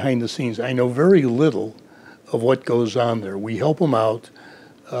not behind the scenes. I know very little of what goes on there. We help them out.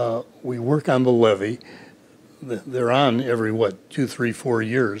 We work on the levy. They're on every, 2, 3, 4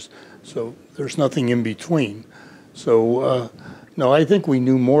 years. So there's nothing in between. So, no, I think we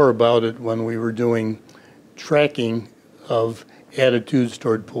knew more about it when we were doing tracking of attitudes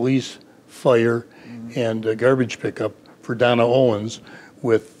toward police, fire, and garbage pickup for Donna Owens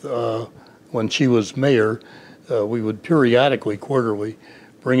with, when she was mayor, we would periodically, quarterly,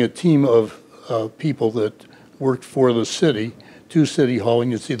 bring a team of people that worked for the city to City Hall,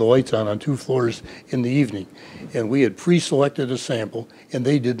 and you'd see the lights on 2 floors in the evening. And we had pre-selected a sample, and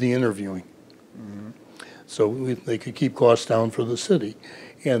they did the interviewing. so they could keep costs down for the city.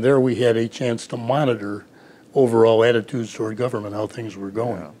 And there we had a chance to monitor overall attitudes toward government, how things were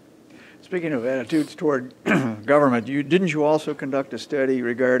going. Yeah. Speaking of attitudes toward government, didn't you also conduct a study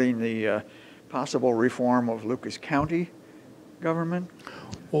regarding the possible reform of Lucas County government?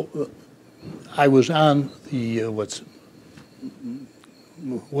 Well, I was on the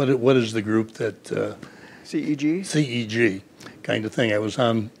what is the group that CEG? CEG kind of thing. I was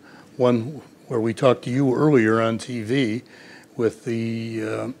on one where we talked to you earlier on TV with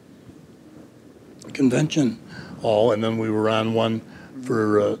the convention hall, and then we were on one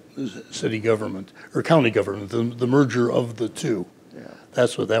for city government or county government, the merger of the two. Yeah.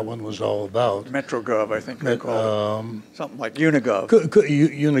 That's what that one was all about. MetroGov, I think they call it. Something like Unigov.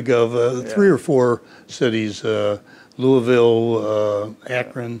 Unigov, Yeah. 3 or 4 cities, Louisville,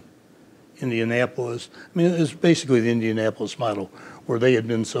 Akron, Indianapolis. I mean, it's basically the Indianapolis model where they had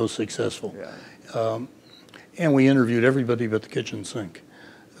been so successful. Yeah. And we interviewed everybody but the kitchen sink,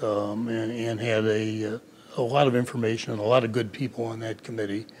 and had a lot of information and a lot of good people on that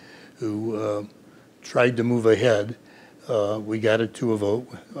committee who tried to move ahead. We got it to a vote,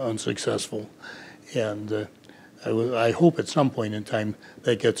 unsuccessful, and I hope at some point in time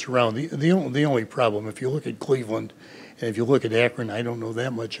that gets around. The only problem, if you look at Cleveland and if you look at Akron, I don't know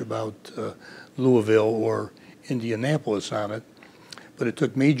that much about Louisville or Indianapolis on it, but it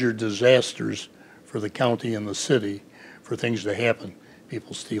took major disasters for the county and the city for things to happen.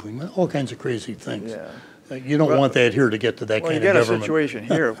 People stealing, all kinds of crazy things. Yeah. You don't want that here to get to that kind of government. Well, you got a situation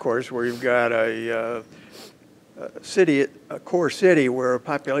here, of course, where you've got a core city where a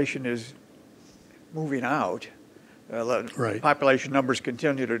population is moving out. Right. Population numbers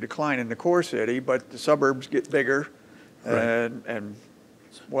continue to decline in the core city, but the suburbs get bigger and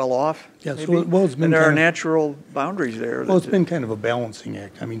well off. Yes, maybe? well, it's been and there are kind of, natural boundaries there. Well, it's been kind of a balancing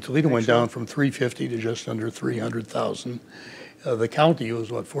act. I mean, Toledo went so? down from 350 to just under 300,000. The county was,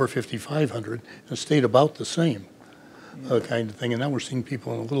 450, 500, and stayed about the same kind of thing. And now we're seeing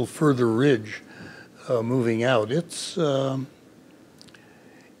people on a little further ridge moving out. It's going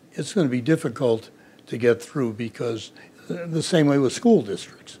to be difficult to get through because the same way with school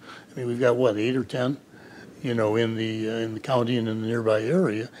districts. I mean, we've got, 8 or 10, in the county and in the nearby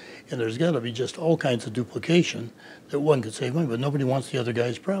area, and there's got to be just all kinds of duplication that one could say, well, but nobody wants the other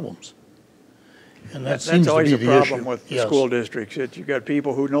guy's problems. And that seems that's always to a be the problem issue. with the Yes. school districts. You've got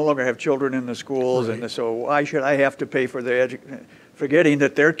people who no longer have children in the schools, Right. and so why should I have to pay for the forgetting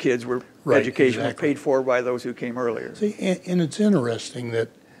that their kids were Right, education was exactly. paid for by those who came earlier. See, and it's interesting that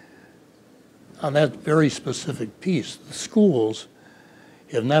on that very specific piece, the schools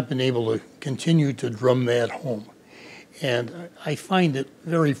have not been able to continue to drum that home. And I find it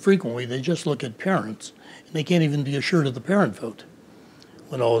very frequently, they just look at parents, and they can't even be assured of the parent vote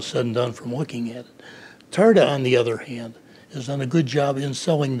when all is said and done from looking at it. TARDA, on the other hand, has done a good job in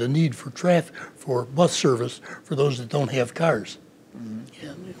selling the need for bus service for those that don't have cars. Mm-hmm.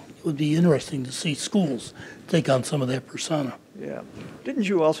 And it would be interesting to see schools take on some of that persona. Yeah. Didn't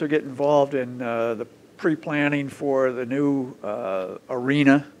you also get involved in the pre-planning for the new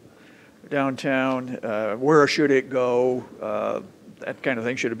arena downtown? Where should it go? That kind of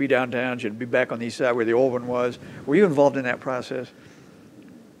thing. Should it be downtown? Should it be back on the east side where the old one was? Were you involved in that process?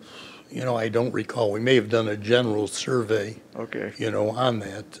 I don't recall. We may have done a general survey, Okay. on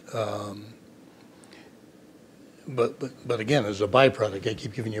that. But again, as a byproduct, I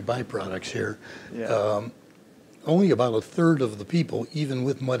keep giving you byproducts here. Yeah. Only about a third of the people, even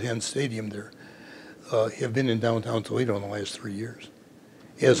with Mud Hen Stadium there, have been in downtown Toledo in the last 3 years.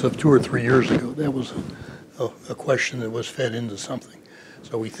 As of 2 or 3 years ago, that was a question that was fed into something.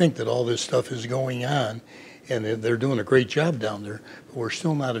 So we think that all this stuff is going on, and they're doing a great job down there, but we're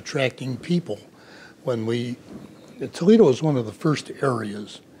still not attracting people. Toledo is one of the first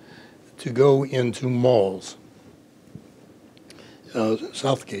areas to go into malls,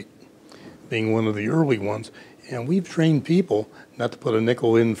 Southgate being one of the early ones, and we've trained people not to put a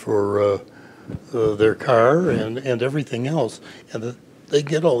nickel in for their car and everything else, and they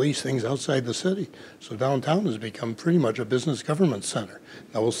get all these things outside the city. So downtown has become pretty much a business government center.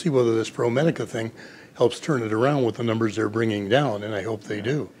 Now we'll see whether this ProMedica thing helps turn it around with the numbers they're bringing down, and I hope they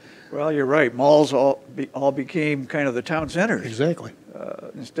do. Well, you're right. Malls all became kind of the town centers. Exactly.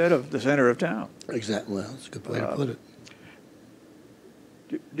 Instead of the center of town. Exactly. Well, that's a good way to put it.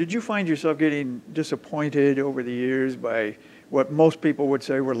 Did you find yourself getting disappointed over the years by what most people would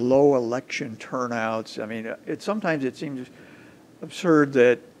say were low election turnouts? I mean, sometimes it seems absurd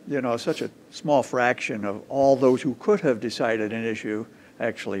that, such a small fraction of all those who could have decided an issue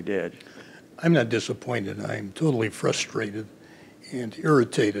actually did. I'm not disappointed. I'm totally frustrated. and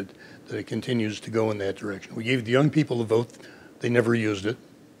irritated that it continues to go in that direction. We gave the young people the vote. They never used it,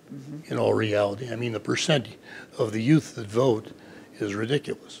 in all reality. I mean, the percent of the youth that vote is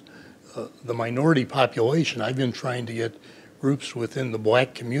ridiculous. The minority population, I've been trying to get groups within the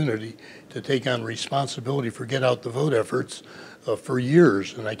black community to take on responsibility for get out the vote efforts for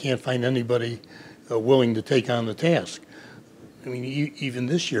years, and I can't find anybody willing to take on the task. I mean, even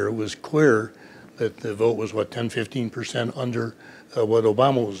this year it was clear that the vote was, what, 10–15% under what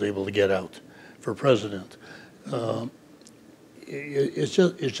Obama was able to get out for president. It's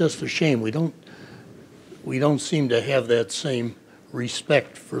just a shame. We don't seem to have that same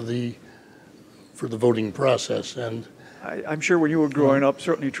respect for the voting process. And I'm sure when you were growing up,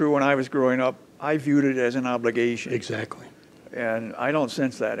 certainly true when I was growing up, I viewed it as an obligation. Exactly. And I don't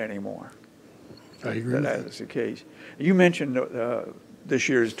sense that anymore. I agree with that. That's the case. You mentioned this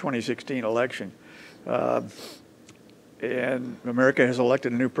year's 2016 election. And America has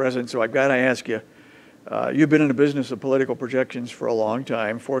elected a new president, so I've got to ask you, you've been in the business of political projections for a long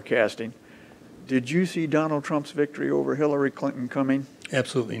time, forecasting. Did you see Donald Trump's victory over Hillary Clinton coming?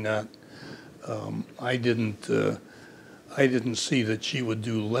 Absolutely not. I didn't see that she would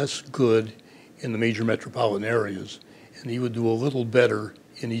do less good in the major metropolitan areas, and he would do a little better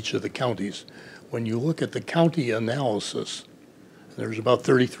in each of the counties. When you look at the county analysis, there's about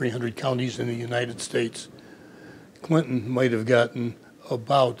 3,300 counties in the United States. Clinton might have gotten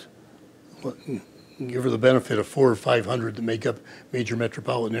about, give her the benefit of 400 or 500 to make up major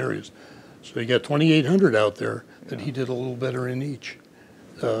metropolitan areas. So you got 2,800 out there that he did a little better in each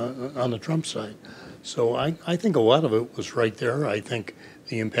on the Trump side. So I think a lot of it was right there. I think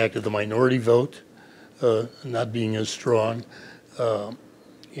the impact of the minority vote not being as strong,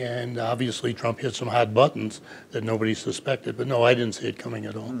 and obviously Trump hit some hot buttons that nobody suspected. But no, I didn't see it coming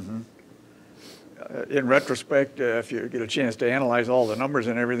at all. Mm-hmm. In retrospect, if you get a chance to analyze all the numbers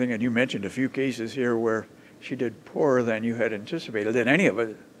and everything, and you mentioned a few cases here where she did poorer than you had anticipated, than any of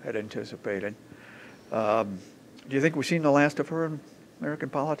us had anticipated. Do you think we've seen the last of her in American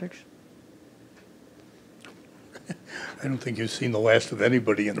politics? I don't think you've seen the last of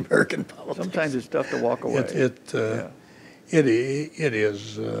anybody in American politics. Sometimes it's tough to walk away. It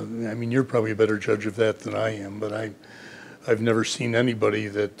is. I mean, you're probably a better judge of that than I am, but I've never seen anybody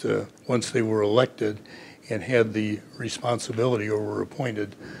that once they were elected and had the responsibility or were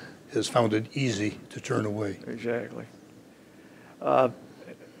appointed has found it easy to turn away. Exactly.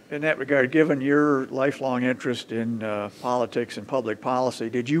 In that regard, given your lifelong interest in politics and public policy,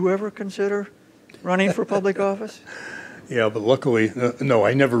 did you ever consider running for public office? Yeah, but luckily, no,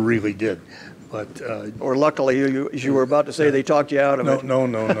 I never really did. But or luckily, you were about to say they talked you out of it. No.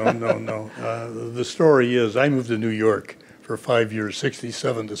 The story is I moved to New York for 5 years,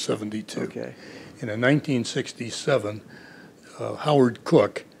 67 to 72. Okay. And in 1967, Howard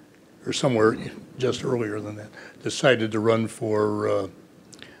Cook, or somewhere just earlier than that, decided to run for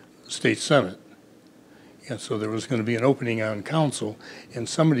state senate. And so there was going to be an opening on council, and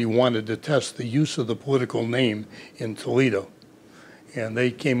somebody wanted to test the use of the political name in Toledo. And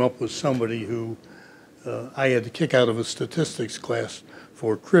they came up with somebody who I had to kick out of a statistics class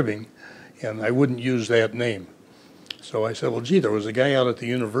for cribbing, and I wouldn't use that name. So I said, well, gee, there was a guy out at the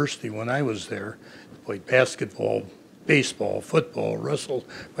university when I was there, played basketball, baseball, football, wrestled,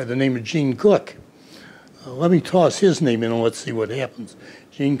 by the name of Gene Cook. Let me toss his name in and let's see what happens.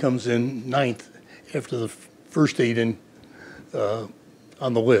 Gene comes in ninth after the first 8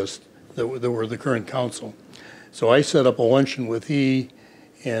 on the list that were the current council. So I set up a luncheon with he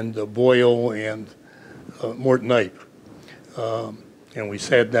and Boyle and Mort Knipe. And we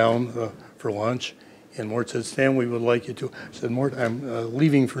sat down for lunch, and Mort said, Stan, we would like you to. I said, Mort, I'm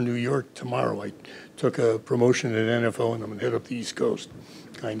leaving for New York tomorrow. I took a promotion at NFO, and I'm going to head up the East Coast,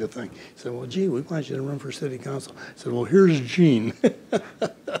 kind of thing. He said, well, gee, we want you to run for city council. I said, well, here's Gene.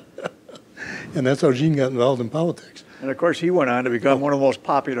 And that's how Gene got involved in politics. And of course, he went on to become one of the most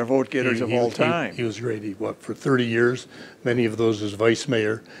popular vote getters of all time. He was great. He, for 30 years, many of those as vice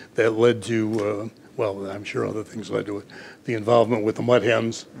mayor. That led to, well, I'm sure other things led to it, the involvement with the Mud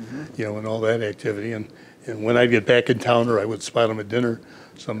Hens, and all that activity. And when I'd get back in town or I would spot him at dinner,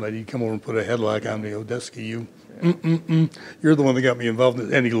 somebody'd come over and put a headlock on me, Odesky, you're the one that got me involved in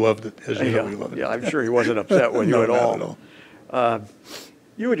it. And he loved it, as you know he loved it. Yeah, I'm sure he wasn't upset with you at all. Not at all.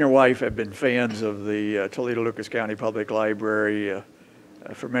 You and your wife have been fans of the Toledo-Lucas County Public Library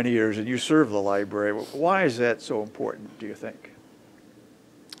for many years, and you serve the library. Why is that so important, do you think?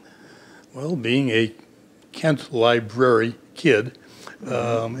 Well, being a Kent library kid,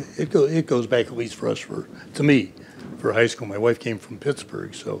 it goes back at least for us, to me, for high school. My wife came from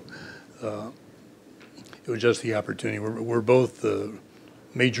Pittsburgh, so it was just the opportunity. We're both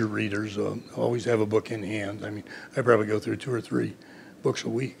major readers, always have a book in hand. I mean, I probably go through 2 or 3 books a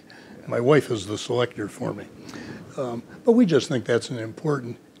week. My wife is the selector for me. But we just think that's an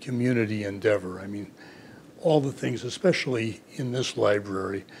important community endeavor. I mean, all the things, especially in this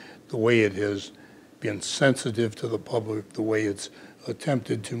library, the way it has been sensitive to the public, the way it's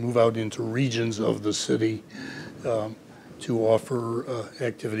attempted to move out into regions of the city to offer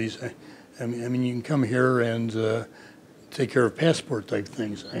activities. I mean, you can come here and take care of passport type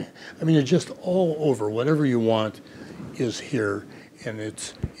things. I mean, it's just all over. Whatever you want is here, and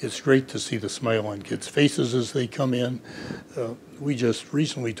it's great to see the smile on kids' faces as they come in. We just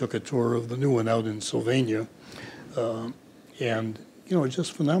recently took a tour of the new one out in Sylvania, and you know, it's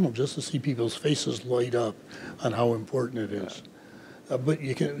just phenomenal just to see people's faces light up on how important it is. But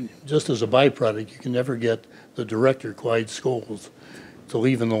you can, just as a byproduct, you can never get the director, Clyde Scholes, to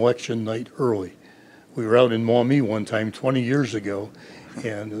leave an election night early. We were out in Maumee one time 20 years ago,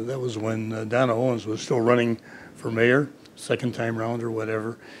 and that was when Donna Owens was still running for mayor, second time round or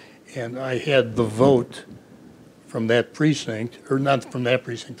whatever, and I had the vote from that precinct, or not from that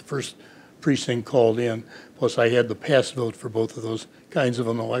precinct, the first precinct called in, plus I had the pass vote for both of those kinds of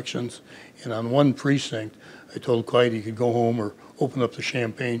elections, and on one precinct, I told Clyde he could go home or open up the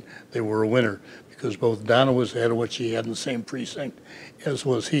champagne. They were a winner, because both Donna was ahead of what she had in the same precinct, as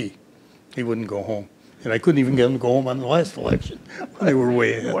was he. He wouldn't go home. And I couldn't even get him to go home on the last election when they were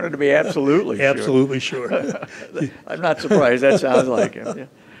way ahead. You wanted to be absolutely sure. Absolutely sure. I'm not surprised. That sounds like him.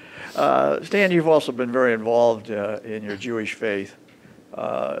 Yeah. Stan, you've also been very involved in your Jewish faith.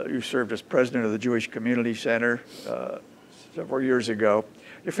 You served as president of the Jewish Community Center several years ago.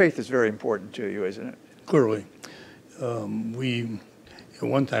 Your faith is very important to you, isn't it? Clearly. At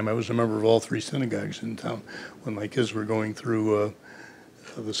one time, I was a member of all 3 synagogues in town when my kids were going through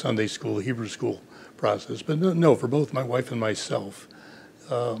the Sunday school, the Hebrew school process. But no, for both my wife and myself,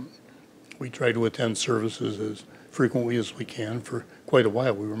 we try to attend services as frequently as we can. For quite a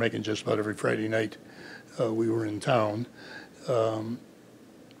while, we were making just about every Friday night we were in town.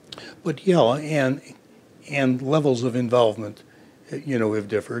 But yeah, and levels of involvement, you know, have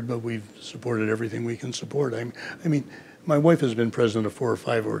differed, but we've supported everything we can support. I mean, my wife has been president of 4 or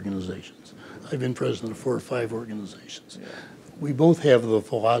 5 organizations. I've been president of 4 or 5 organizations. Yeah. We both have the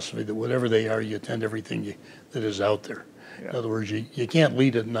philosophy that whatever they are, you attend everything that is out there. Yeah. In other words, you can't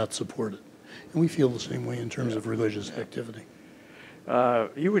lead it and not support it. And we feel the same way in terms of religious activity.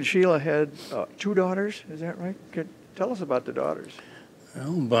 You and Sheila had 2 daughters, is that right? Tell us about the daughters.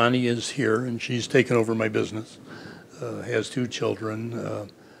 Well, Bonnie is here, and she's taken over my business. Has 2 children.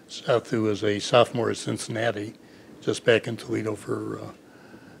 Seth, who is a sophomore at Cincinnati, just back in Toledo for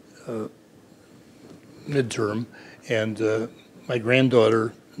midterm, and my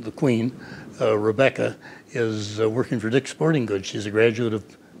granddaughter, the Queen, Rebecca, is working for Dick's Sporting Goods. She's a graduate of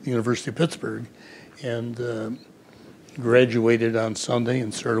the University of Pittsburgh, and graduated on Sunday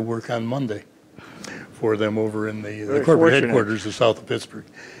and started work on Monday for them over in the corporate headquarters of south of Pittsburgh.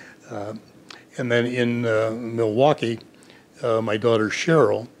 And then in Milwaukee, my daughter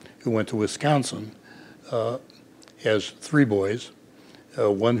Cheryl, who went to Wisconsin, has 3 boys,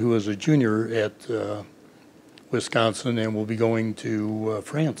 one who is a junior at Wisconsin and will be going to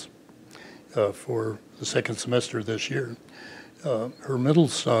France for the 2nd semester this year. Her middle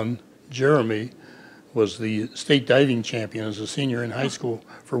son, Jeremy, was the state diving champion as a senior in high school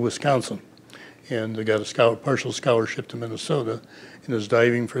for Wisconsin, and got a partial scholarship to Minnesota and is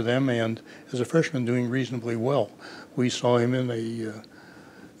diving for them, and as a freshman doing reasonably well. We saw him in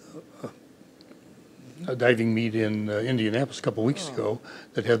a diving meet in Indianapolis a couple weeks ago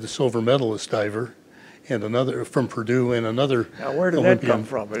that had the silver medalist diver and another from Purdue and another Now, where did Olympian. That come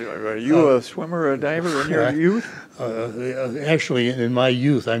from? Are you a swimmer or a diver in your youth? Actually, in my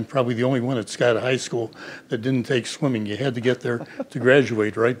youth, I'm probably the only one at Scott High School that didn't take swimming. You had to get there to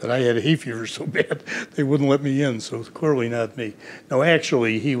graduate, right? But I had hay fever so bad they wouldn't let me in, so clearly not me. No,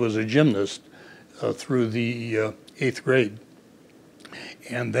 actually, he was a gymnast through the 8th grade.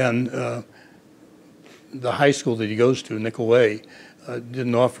 And then the high school that he goes to, Nicolay,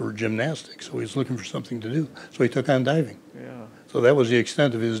 didn't offer gymnastics, so he was looking for something to do. So he took on diving. Yeah. So that was the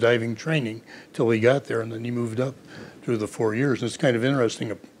extent of his diving training till he got there, and then he moved up through the 4 years. And it's kind of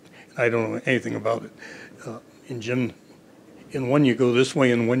interesting. I don't know anything about it. In one you go this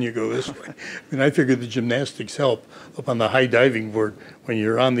way, and one you go this way. I mean, I figured the gymnastics help up on the high diving board when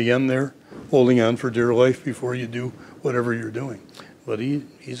you're on the end there, holding on for dear life before you do whatever you're doing. But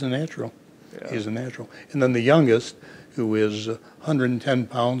he's a natural. Yeah. He's a natural. And then the youngest, who is 110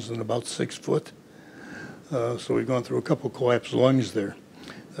 pounds and about 6 foot. So we've gone through a couple collapsed lungs there.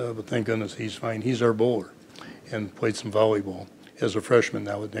 But thank goodness he's fine. He's our bowler. and played some volleyball as a freshman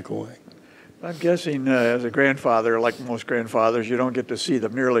now at Nicolay. I'm guessing as a grandfather, like most grandfathers, you don't get to see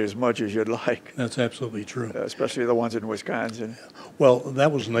them nearly as much as you'd like. That's absolutely true. Especially the ones in Wisconsin. Well,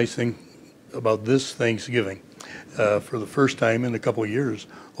 that was a nice thing about this Thanksgiving. For the first time in a couple of years,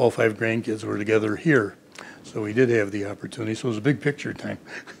 all 5 grandkids were together here. So we did have the opportunity. So it was a big picture time.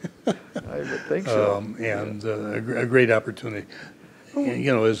 I would think so. And a great opportunity.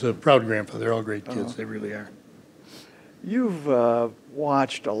 You know, as a proud grandfather, they're all great kids. They really are. You've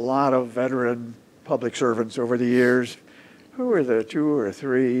watched a lot of veteran public servants over the years. Who are the 2 or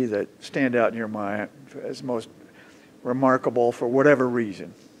 3 that stand out in your mind as most remarkable for whatever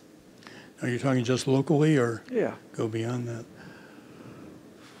reason? Are you talking just locally or yeah, go beyond that?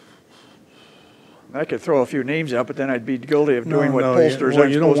 I could throw a few names out, but then I'd be guilty of doing what pollsters well, aren't supposed to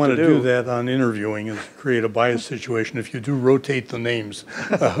do. you don't want to do that on interviewing and create a biased situation if you do rotate the names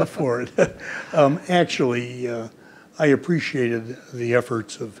for it. Actually, I appreciated the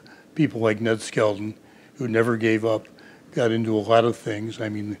efforts of people like Ned Skelton, who never gave up, got into a lot of things. I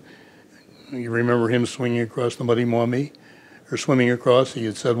mean, you remember him swinging across the Muddy Maumee? Or swimming across, he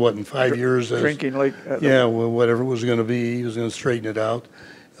had said, what, in 5 years? Drinking Lake? Yeah, well, whatever it was going to be, he was going to straighten it out.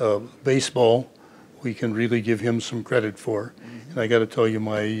 Baseball, we can really give him some credit for. And I got to tell you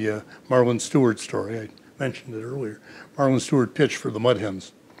my Marlon Stewart story. I mentioned it earlier. Marlon Stewart pitched for the Mud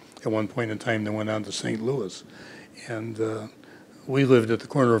Hens at one point in time. They went on to St. Louis. And we lived at the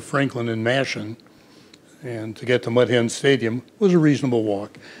corner of Franklin and Mashin. And to get to Mud Hens Stadium was a reasonable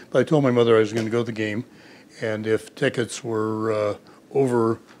walk. But I told my mother I was going to go to the game. And if tickets were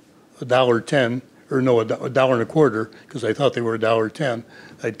over $1.10, or no, $1.25, because I thought they were $1.10,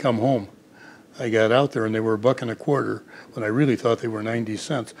 I'd come home. I got out there and they were $1.25 when I really thought they were 90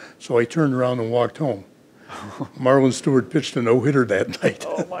 cents. So I turned around and walked home. Marlon Stewart pitched a no-hitter that night.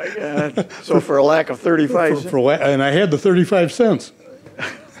 Oh my God! So for a lack of 35 cents, and I had the 35 cents.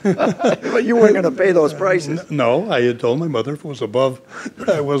 But you weren't going to pay those prices. No, I had told my mother if it was above,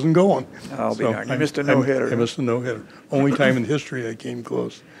 I wasn't going. I'll be darned. You missed a no-hitter. I missed a no-hitter. Only time in history I came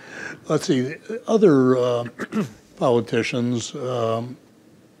close. Let's see, other politicians,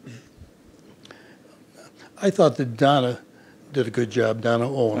 I thought that Donna did a good job, Donna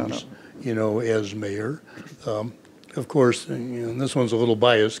Owens, you know, as mayor. Of course, you know, and this one's a little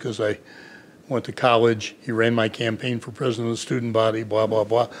biased because I went to college. He ran my campaign for president of the student body, blah, blah,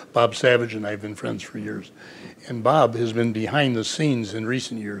 blah. Bob Savage and I have been friends for years. And Bob has been behind the scenes in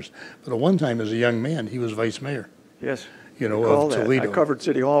recent years. But at one time, as a young man, he was vice mayor. Yes. You know, of Toledo. I covered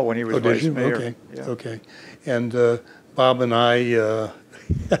City Hall when he was vice mayor. Okay, yeah. Okay. And Bob and I,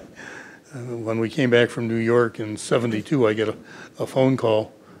 when we came back from New York in '72, I get a phone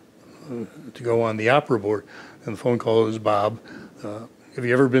call to go on the opera board. And the phone call is Bob. Have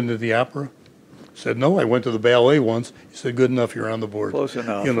you ever been to the opera? I said, no, I went to the ballet once. He said, good enough, you're on the board. Close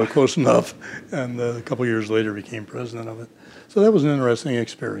enough. You know, close enough. And a couple years later became president of it. So that was an interesting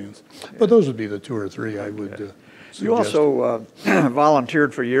experience. But those would be the 2 or 3 I would suggest. You also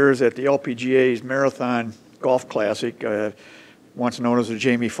volunteered for years at the LPGA's Marathon Golf Classic, once known as the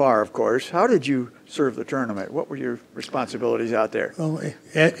Jamie Farr, of course. How did you serve the tournament? What were your responsibilities out there? Well,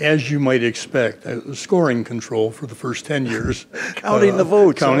 as you might expect, scoring control for the first 10 years. Counting the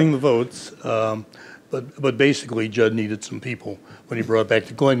votes. Counting the votes. But basically, Judd needed some people when he brought back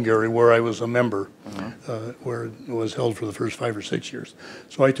to Glengarry, where I was a member, where it was held for the first 5 or 6 years.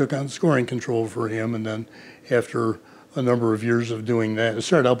 So I took on scoring control for him, and then after a number of years of doing that, it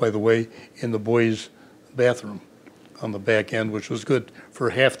started out, by the way, in the boys' bathroom on the back end, which was good for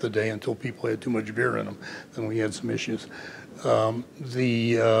half the day until people had too much beer in them. Then we had some issues. But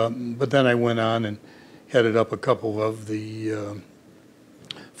then I went on and headed up a couple of the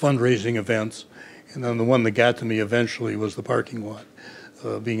fundraising events. And then the one that got to me eventually was the parking lot,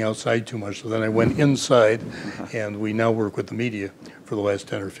 being outside too much. So then I went inside, and we now work with the media for the last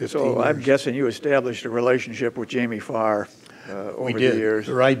 10 or 15 years. So I'm guessing you established a relationship with Jamie Farr over the years.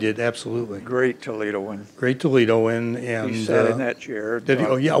 Or I did, absolutely. Great Toledoan. Great Toledoan. And he sat in that chair. Did he?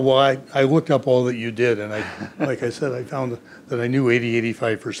 Oh, yeah. Well, I looked up all that you did, and like I said, I found that I knew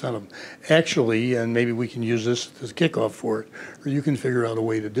 85% of them. Actually, and maybe we can use this as a kickoff for it, or you can figure out a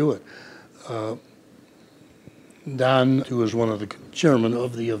way to do it. Don, who was one of the chairmen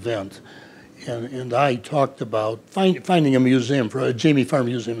of the event, and I talked about finding a museum, for a Jamie Farr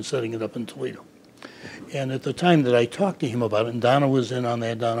Museum, and setting it up in Toledo. And at the time that I talked to him about it, and Donna was in on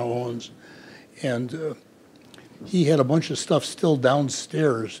that, Donna Owens, and he had a bunch of stuff still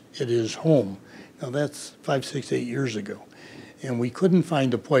downstairs at his home. Now that's 5, 6, 8 years ago. And we couldn't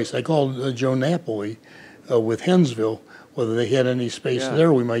find a place. I called Joe Napoli with Hensville, whether they had any space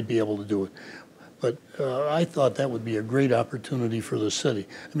there we might be able to do it. But I thought that would be a great opportunity for the city.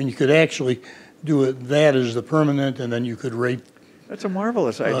 I mean, you could actually do it, that as the permanent, and then you could rate That's a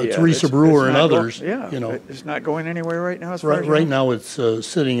marvelous idea. Teresa Brewer and others. Yeah, you know, it's not going anywhere right now. As far as right now it's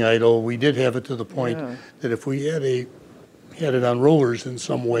sitting idle. We did have it to the point that if we had it on rollers in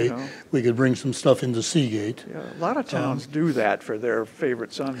some way, we could bring some stuff into Seagate. Yeah, a lot of towns do that for their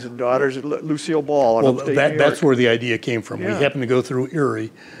favorite sons and daughters. Lucille Ball in upstate New York. That's where the idea came from. Yeah. We happened to go through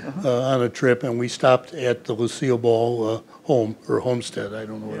Erie on a trip, and we stopped at the Lucille Ball home, or homestead. I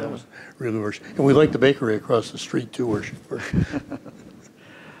don't know where that was really where she, and we liked the bakery across the street too, where she worked.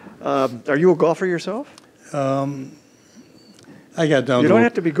 Are you a golfer yourself? I got down. You don't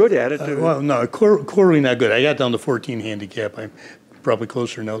have to be good at it. Well, no, clearly not good. I got down to 14 handicap. I'm probably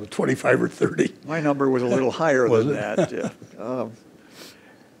closer now to 25 or 30. My number was a little higher than that. Yeah.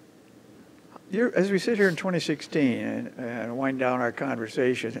 As we sit here in 2016 and wind down our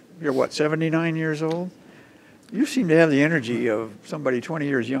conversation, you're what, 79 years old? You seem to have the energy of somebody 20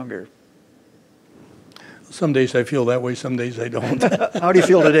 years younger. Some days I feel that way, some days I don't. How do you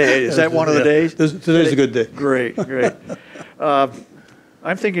feel today? Is that one of the days? Today's a good day. Great, great.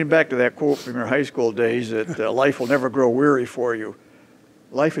 I'm thinking back to that quote from your high school days that life will never grow weary for you.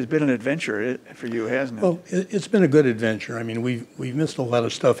 Life has been an adventure for you, hasn't it? Well, it's been a good adventure. I mean, we've missed a lot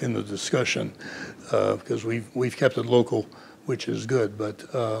of stuff in the discussion because we've kept it local, which is good. But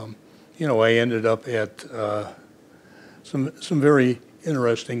you know, I ended up at some very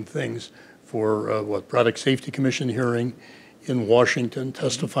interesting things for Product Safety Commission hearing in Washington,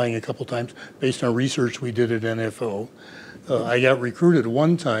 testifying a couple times based on research we did at NFO. I got recruited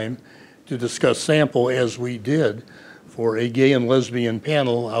one time to discuss sample, as we did, for a gay and lesbian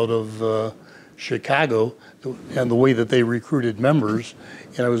panel out of Chicago, and the way that they recruited members,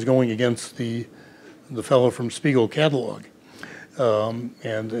 and I was going against the fellow from Spiegel Catalog. And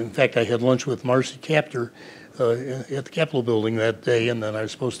in fact, I had lunch with Marcy Kaptur at the Capitol building that day, and then I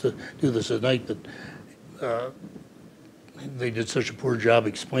was supposed to do this at night, but they did such a poor job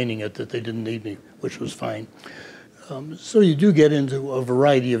explaining it that they didn't need me, which was fine. So you do get into a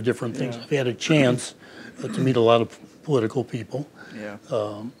variety of different things. I've had a chance to meet a lot of political people. Yeah.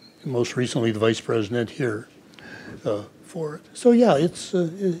 Most recently, the vice president here for it. So yeah, it's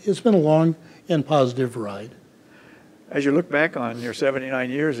been a long and positive ride. As you look back on your 79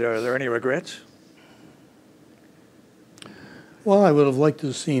 years, are there any regrets? Well, I would have liked to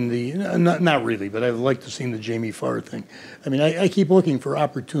have seen the, not really, but I would like to have seen the Jamie Farr thing. I mean, I keep looking for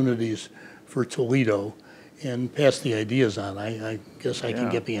opportunities for Toledo and pass the ideas on. I guess I can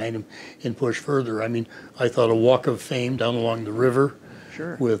get behind him and push further. I mean, I thought a walk of fame down along the river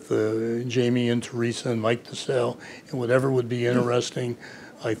with Jamie and Teresa and Mike DeSalle and whatever would be interesting.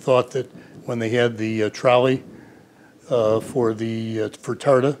 I thought that when they had the trolley for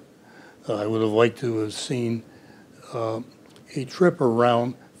Tarta, I would have liked to have seen a trip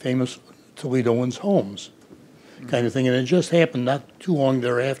around famous Toledoans' homes, kind of thing. And it just happened not too long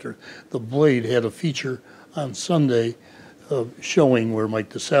thereafter. The Blade had a feature on Sunday showing where Mike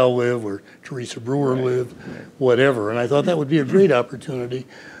DeSalle lived, where Teresa Brewer lived, whatever. And I thought that would be a great opportunity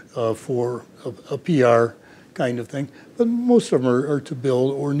for a PR kind of thing. But most of them are to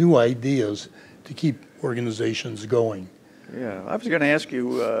build or new ideas to keep organizations going. Yeah, I was going to ask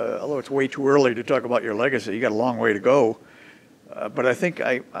you, although it's way too early to talk about your legacy, you got a long way to go. But I think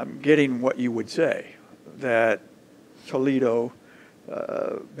I'm getting what you would say, that Toledo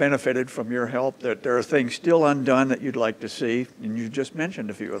benefited from your help, that there are things still undone that you'd like to see, and you just mentioned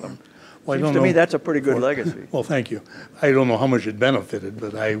a few of them. Well, Seems to me that's a pretty good legacy. Well, thank you. I don't know how much it benefited,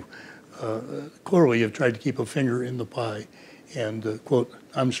 but I clearly have tried to keep a finger in the pie and, quote,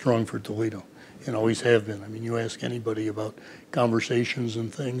 I'm strong for Toledo, and always have been. I mean, you ask anybody about conversations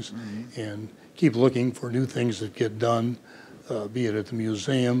and things, and keep looking for new things that get done, be it at the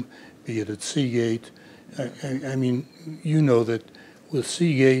museum, be it at Seagate. I mean, you know that with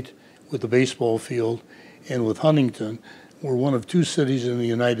Seagate, with the baseball field, and with Huntington, we're one of two cities in the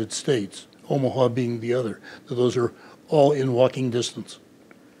United States, Omaha being the other. So those are all in walking distance.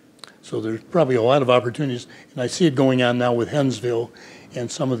 So there's probably a lot of opportunities, and I see it going on now with Hensville and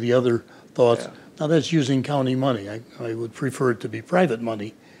some of the other thoughts. Yeah. Now that's using county money. I would prefer it to be private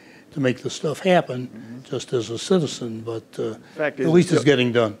money to make the stuff happen, just as a citizen, but at least it's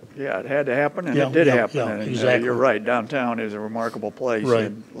getting done. Yeah, it had to happen, and it did happen. Yeah, and, exactly. You're right, downtown is a remarkable place,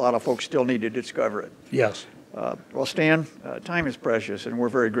 and a lot of folks still need to discover it. Yes. Well, Stan, time is precious, and we're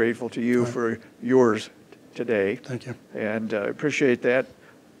very grateful to you for yours today. Thank you. And appreciate that.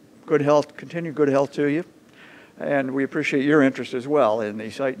 Good health, continued good health to you. And we appreciate your interest as well in the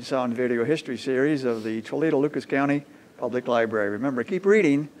Sight and Sound Video History Series of the Toledo Lucas County Public Library. Remember, keep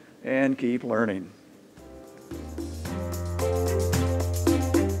reading, and keep learning.